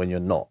fun when you're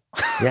not.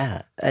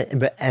 Yeah.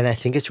 And I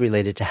think it's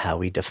related to how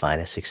we define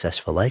a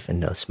successful life in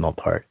no small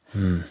part,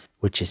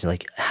 which is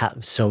like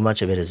so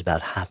much of it is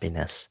about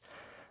happiness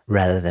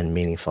rather than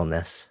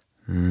meaningfulness.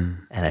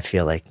 And I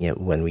feel like, you know,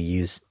 when we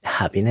use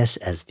happiness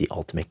as the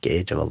ultimate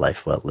gauge of a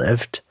life well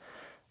lived,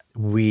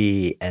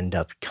 we end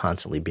up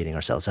constantly beating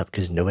ourselves up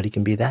because nobody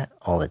can be that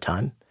all the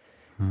time.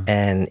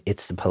 And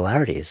it's the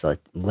polarities that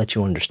let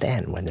you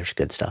understand when there's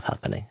good stuff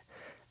happening.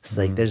 It's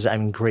like there's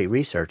great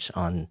research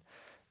on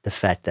the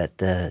fact that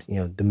the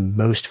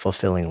most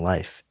fulfilling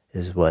life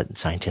is what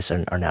scientists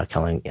are now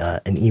calling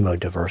an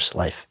emo-diverse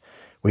life,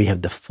 where you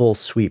have the full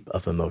sweep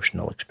of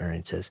emotional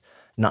experiences,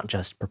 not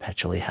just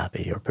perpetually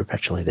happy or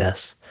perpetually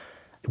this.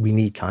 We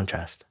need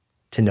contrast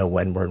to know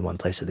when we're in one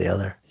place or the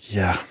other.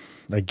 Yeah,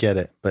 I get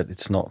it, but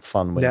it's not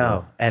fun when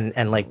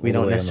and like we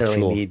don't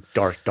necessarily need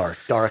dark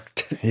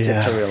to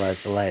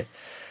realize the light.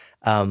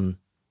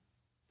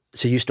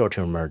 So you start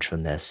to emerge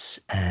from this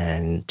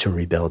and to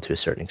rebuild to a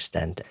certain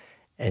extent,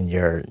 and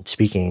you're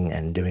speaking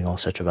and doing all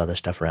sorts of other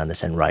stuff around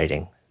this and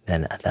writing.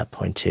 Then at that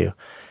point too,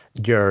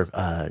 your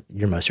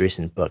most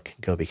recent book,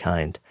 Go Be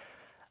Kind,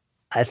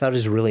 I thought it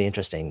was really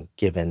interesting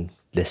given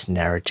this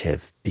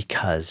narrative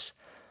because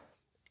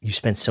you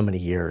spent so many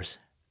years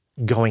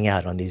going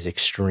out on these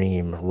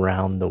extreme,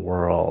 round the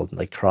world,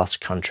 like cross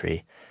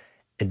country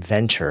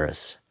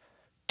adventures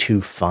to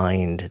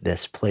find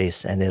this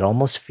place. And it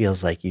almost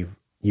feels like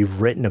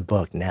you've written a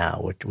book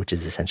now, which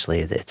is essentially,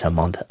 it's a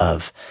month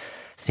of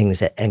things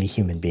that any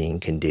human being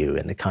can do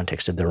in the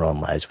context of their own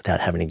lives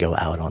without having to go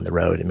out on the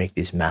road and make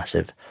these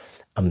massive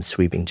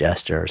sweeping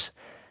gestures.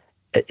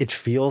 It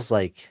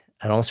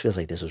almost feels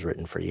like this was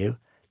written for you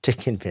to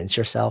convince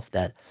yourself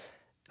that,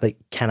 like,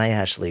 can I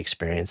actually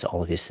experience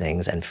all of these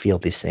things and feel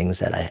these things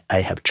that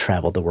I have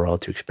traveled the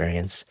world to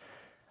experience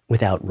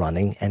without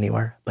running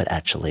anywhere, but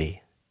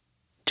actually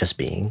just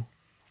being?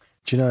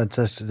 Do you know,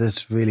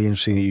 that's really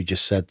interesting that you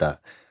just said that.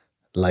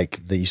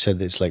 Like, that you said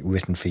that it's like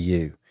written for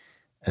you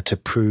to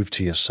prove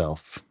to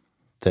yourself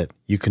that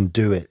you can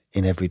do it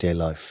in everyday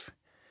life.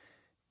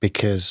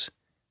 Because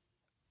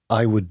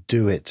I would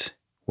do it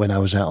when I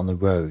was out on the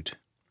road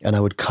and I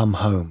would come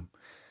home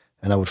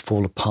and I would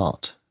fall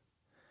apart.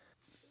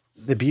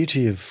 The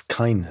beauty of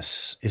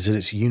kindness is that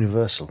it's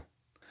universal.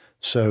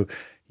 So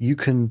you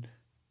can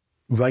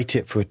write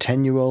it for a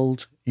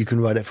 10-year-old, you can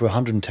write it for a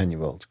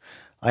 110-year-old.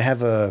 I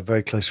have a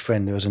very close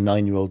friend who has a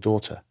 9-year-old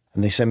daughter,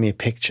 and they sent me a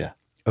picture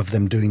of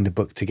them doing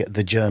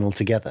the journal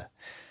together.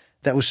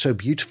 That was so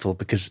beautiful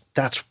because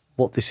that's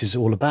what this is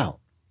all about.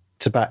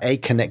 It's about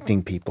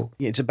connecting people.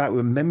 It's about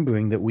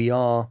remembering that we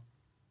are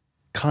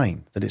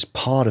kind, that it's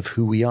part of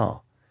who we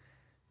are.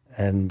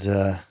 And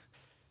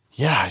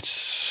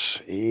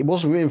it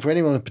wasn't written for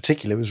anyone in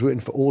particular. It was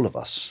written for all of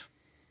us.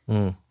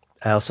 I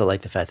also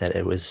like the fact that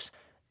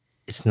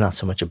it's not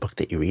so much a book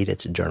that you read,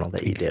 it's a journal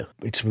that you do.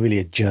 It's really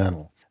a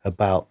journal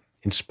about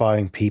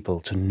inspiring people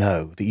to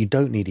know that you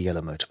don't need a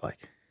yellow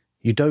motorbike.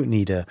 You don't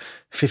need a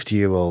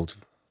 50-year-old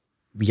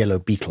yellow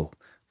Beetle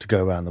to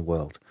go around the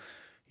world.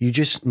 You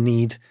just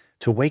need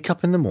to wake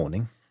up in the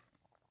morning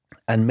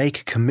and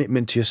make a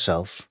commitment to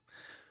yourself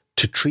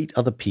to treat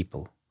other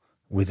people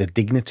with a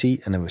dignity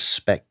and a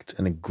respect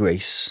and a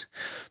grace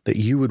that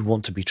you would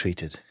want to be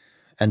treated.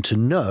 And to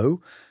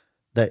know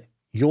that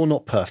you're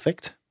not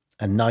perfect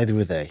and neither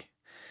are they.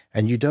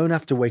 And you don't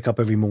have to wake up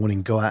every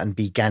morning, go out and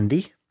be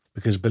Gandhi,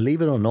 because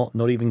believe it or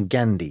not even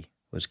Gandhi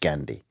was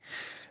Gandhi.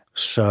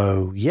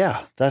 So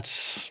yeah,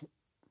 that's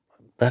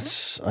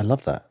I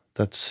love that.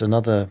 That's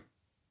another,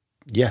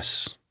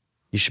 yes,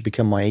 you should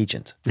become my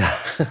agent.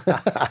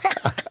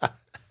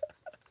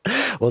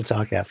 We'll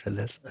talk after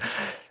this.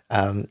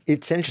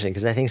 It's interesting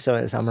because I think so.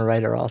 I'm a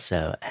writer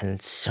also,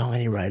 and so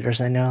many writers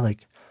I know,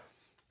 like,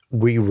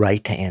 we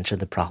write to answer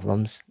the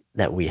problems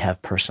that we have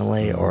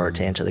personally, or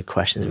to answer the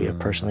questions we have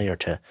personally, or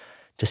to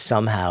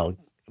somehow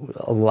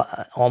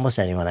almost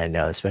anyone I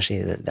know,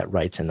 especially that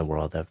writes in the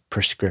world of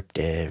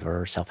prescriptive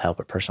or self-help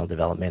or personal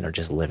development or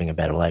just living a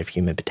better life,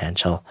 human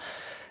potential.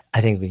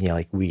 I think,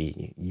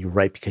 you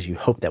write because you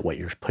hope that what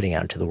you're putting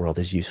out into the world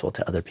is useful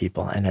to other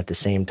people. And at the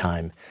same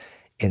time,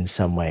 in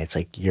some way, it's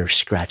like you're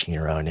scratching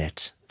your own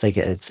itch. It's like,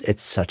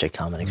 it's such a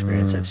common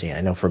experience I've seen.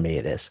 I know for me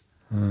it is.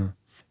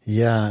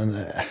 Yeah. And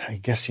I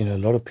guess, a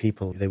lot of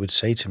people, they would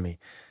say to me,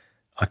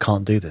 I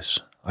can't do this.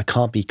 I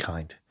can't be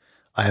kind.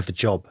 I have a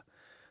job.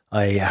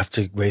 I have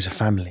to raise a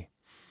family.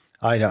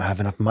 I don't have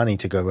enough money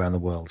to go around the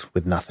world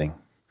with nothing.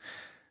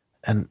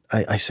 And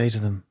I say to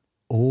them,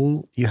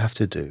 all you have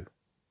to do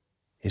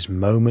is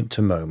moment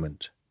to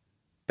moment,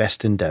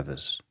 best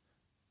endeavors,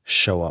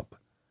 show up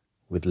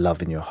with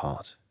love in your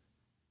heart.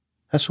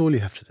 That's all you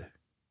have to do.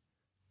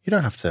 You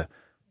don't have to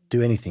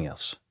do anything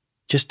else.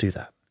 Just do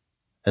that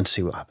and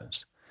see what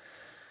happens.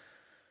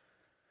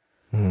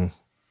 I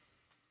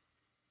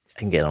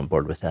can get on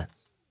board with that.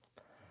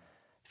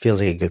 Feels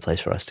like a good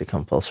place for us to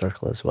come full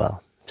circle as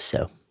well.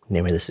 So,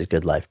 name of This Is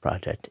Good Life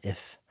project.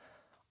 If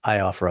I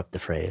offer up the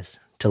phrase,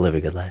 to live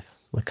a good life,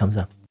 what comes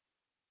up?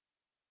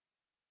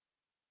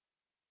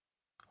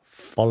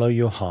 Follow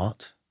your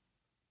heart.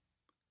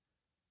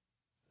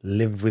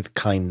 Live with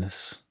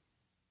kindness.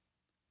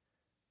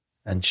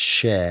 And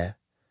share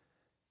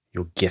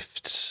your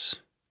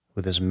gifts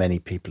with as many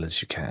people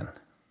as you can.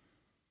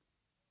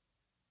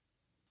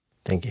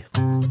 Thank you.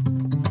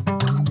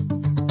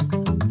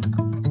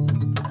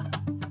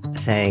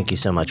 Thank you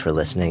so much for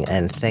listening,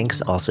 and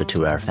thanks also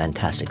to our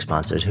fantastic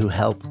sponsors who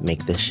help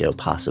make this show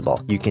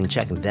possible. You can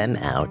check them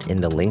out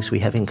in the links we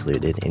have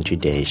included in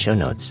today's show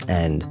notes.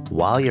 And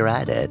while you're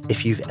at it,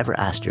 if you've ever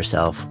asked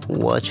yourself,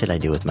 what should I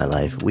do with my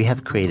life? We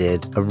have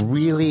created a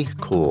really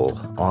cool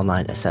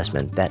online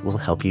assessment that will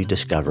help you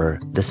discover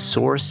the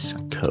source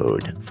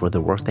code for the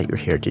work that you're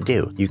here to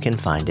do. You can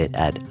find it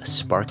at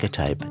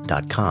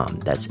sparketype.com.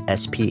 That's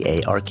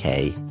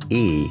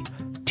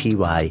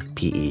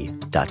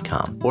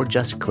SPARKETYPE.com, or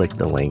just click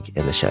the link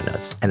in the show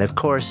notes. And of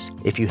course,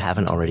 if you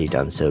haven't already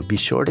done so, be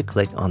sure to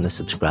click on the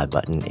subscribe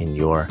button in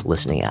your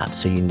listening app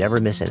so you never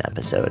miss an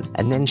episode.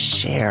 And then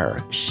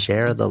share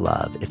the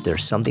love. If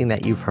there's something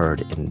that you've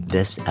heard in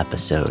this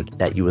episode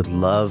that you would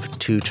love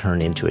to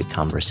turn into a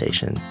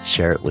conversation,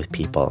 share it with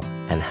people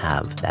and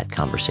have that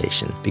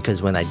conversation.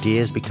 Because when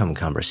ideas become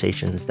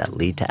conversations that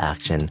lead to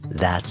action,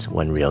 that's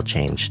when real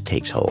change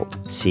takes hold.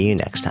 See you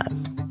next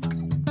time.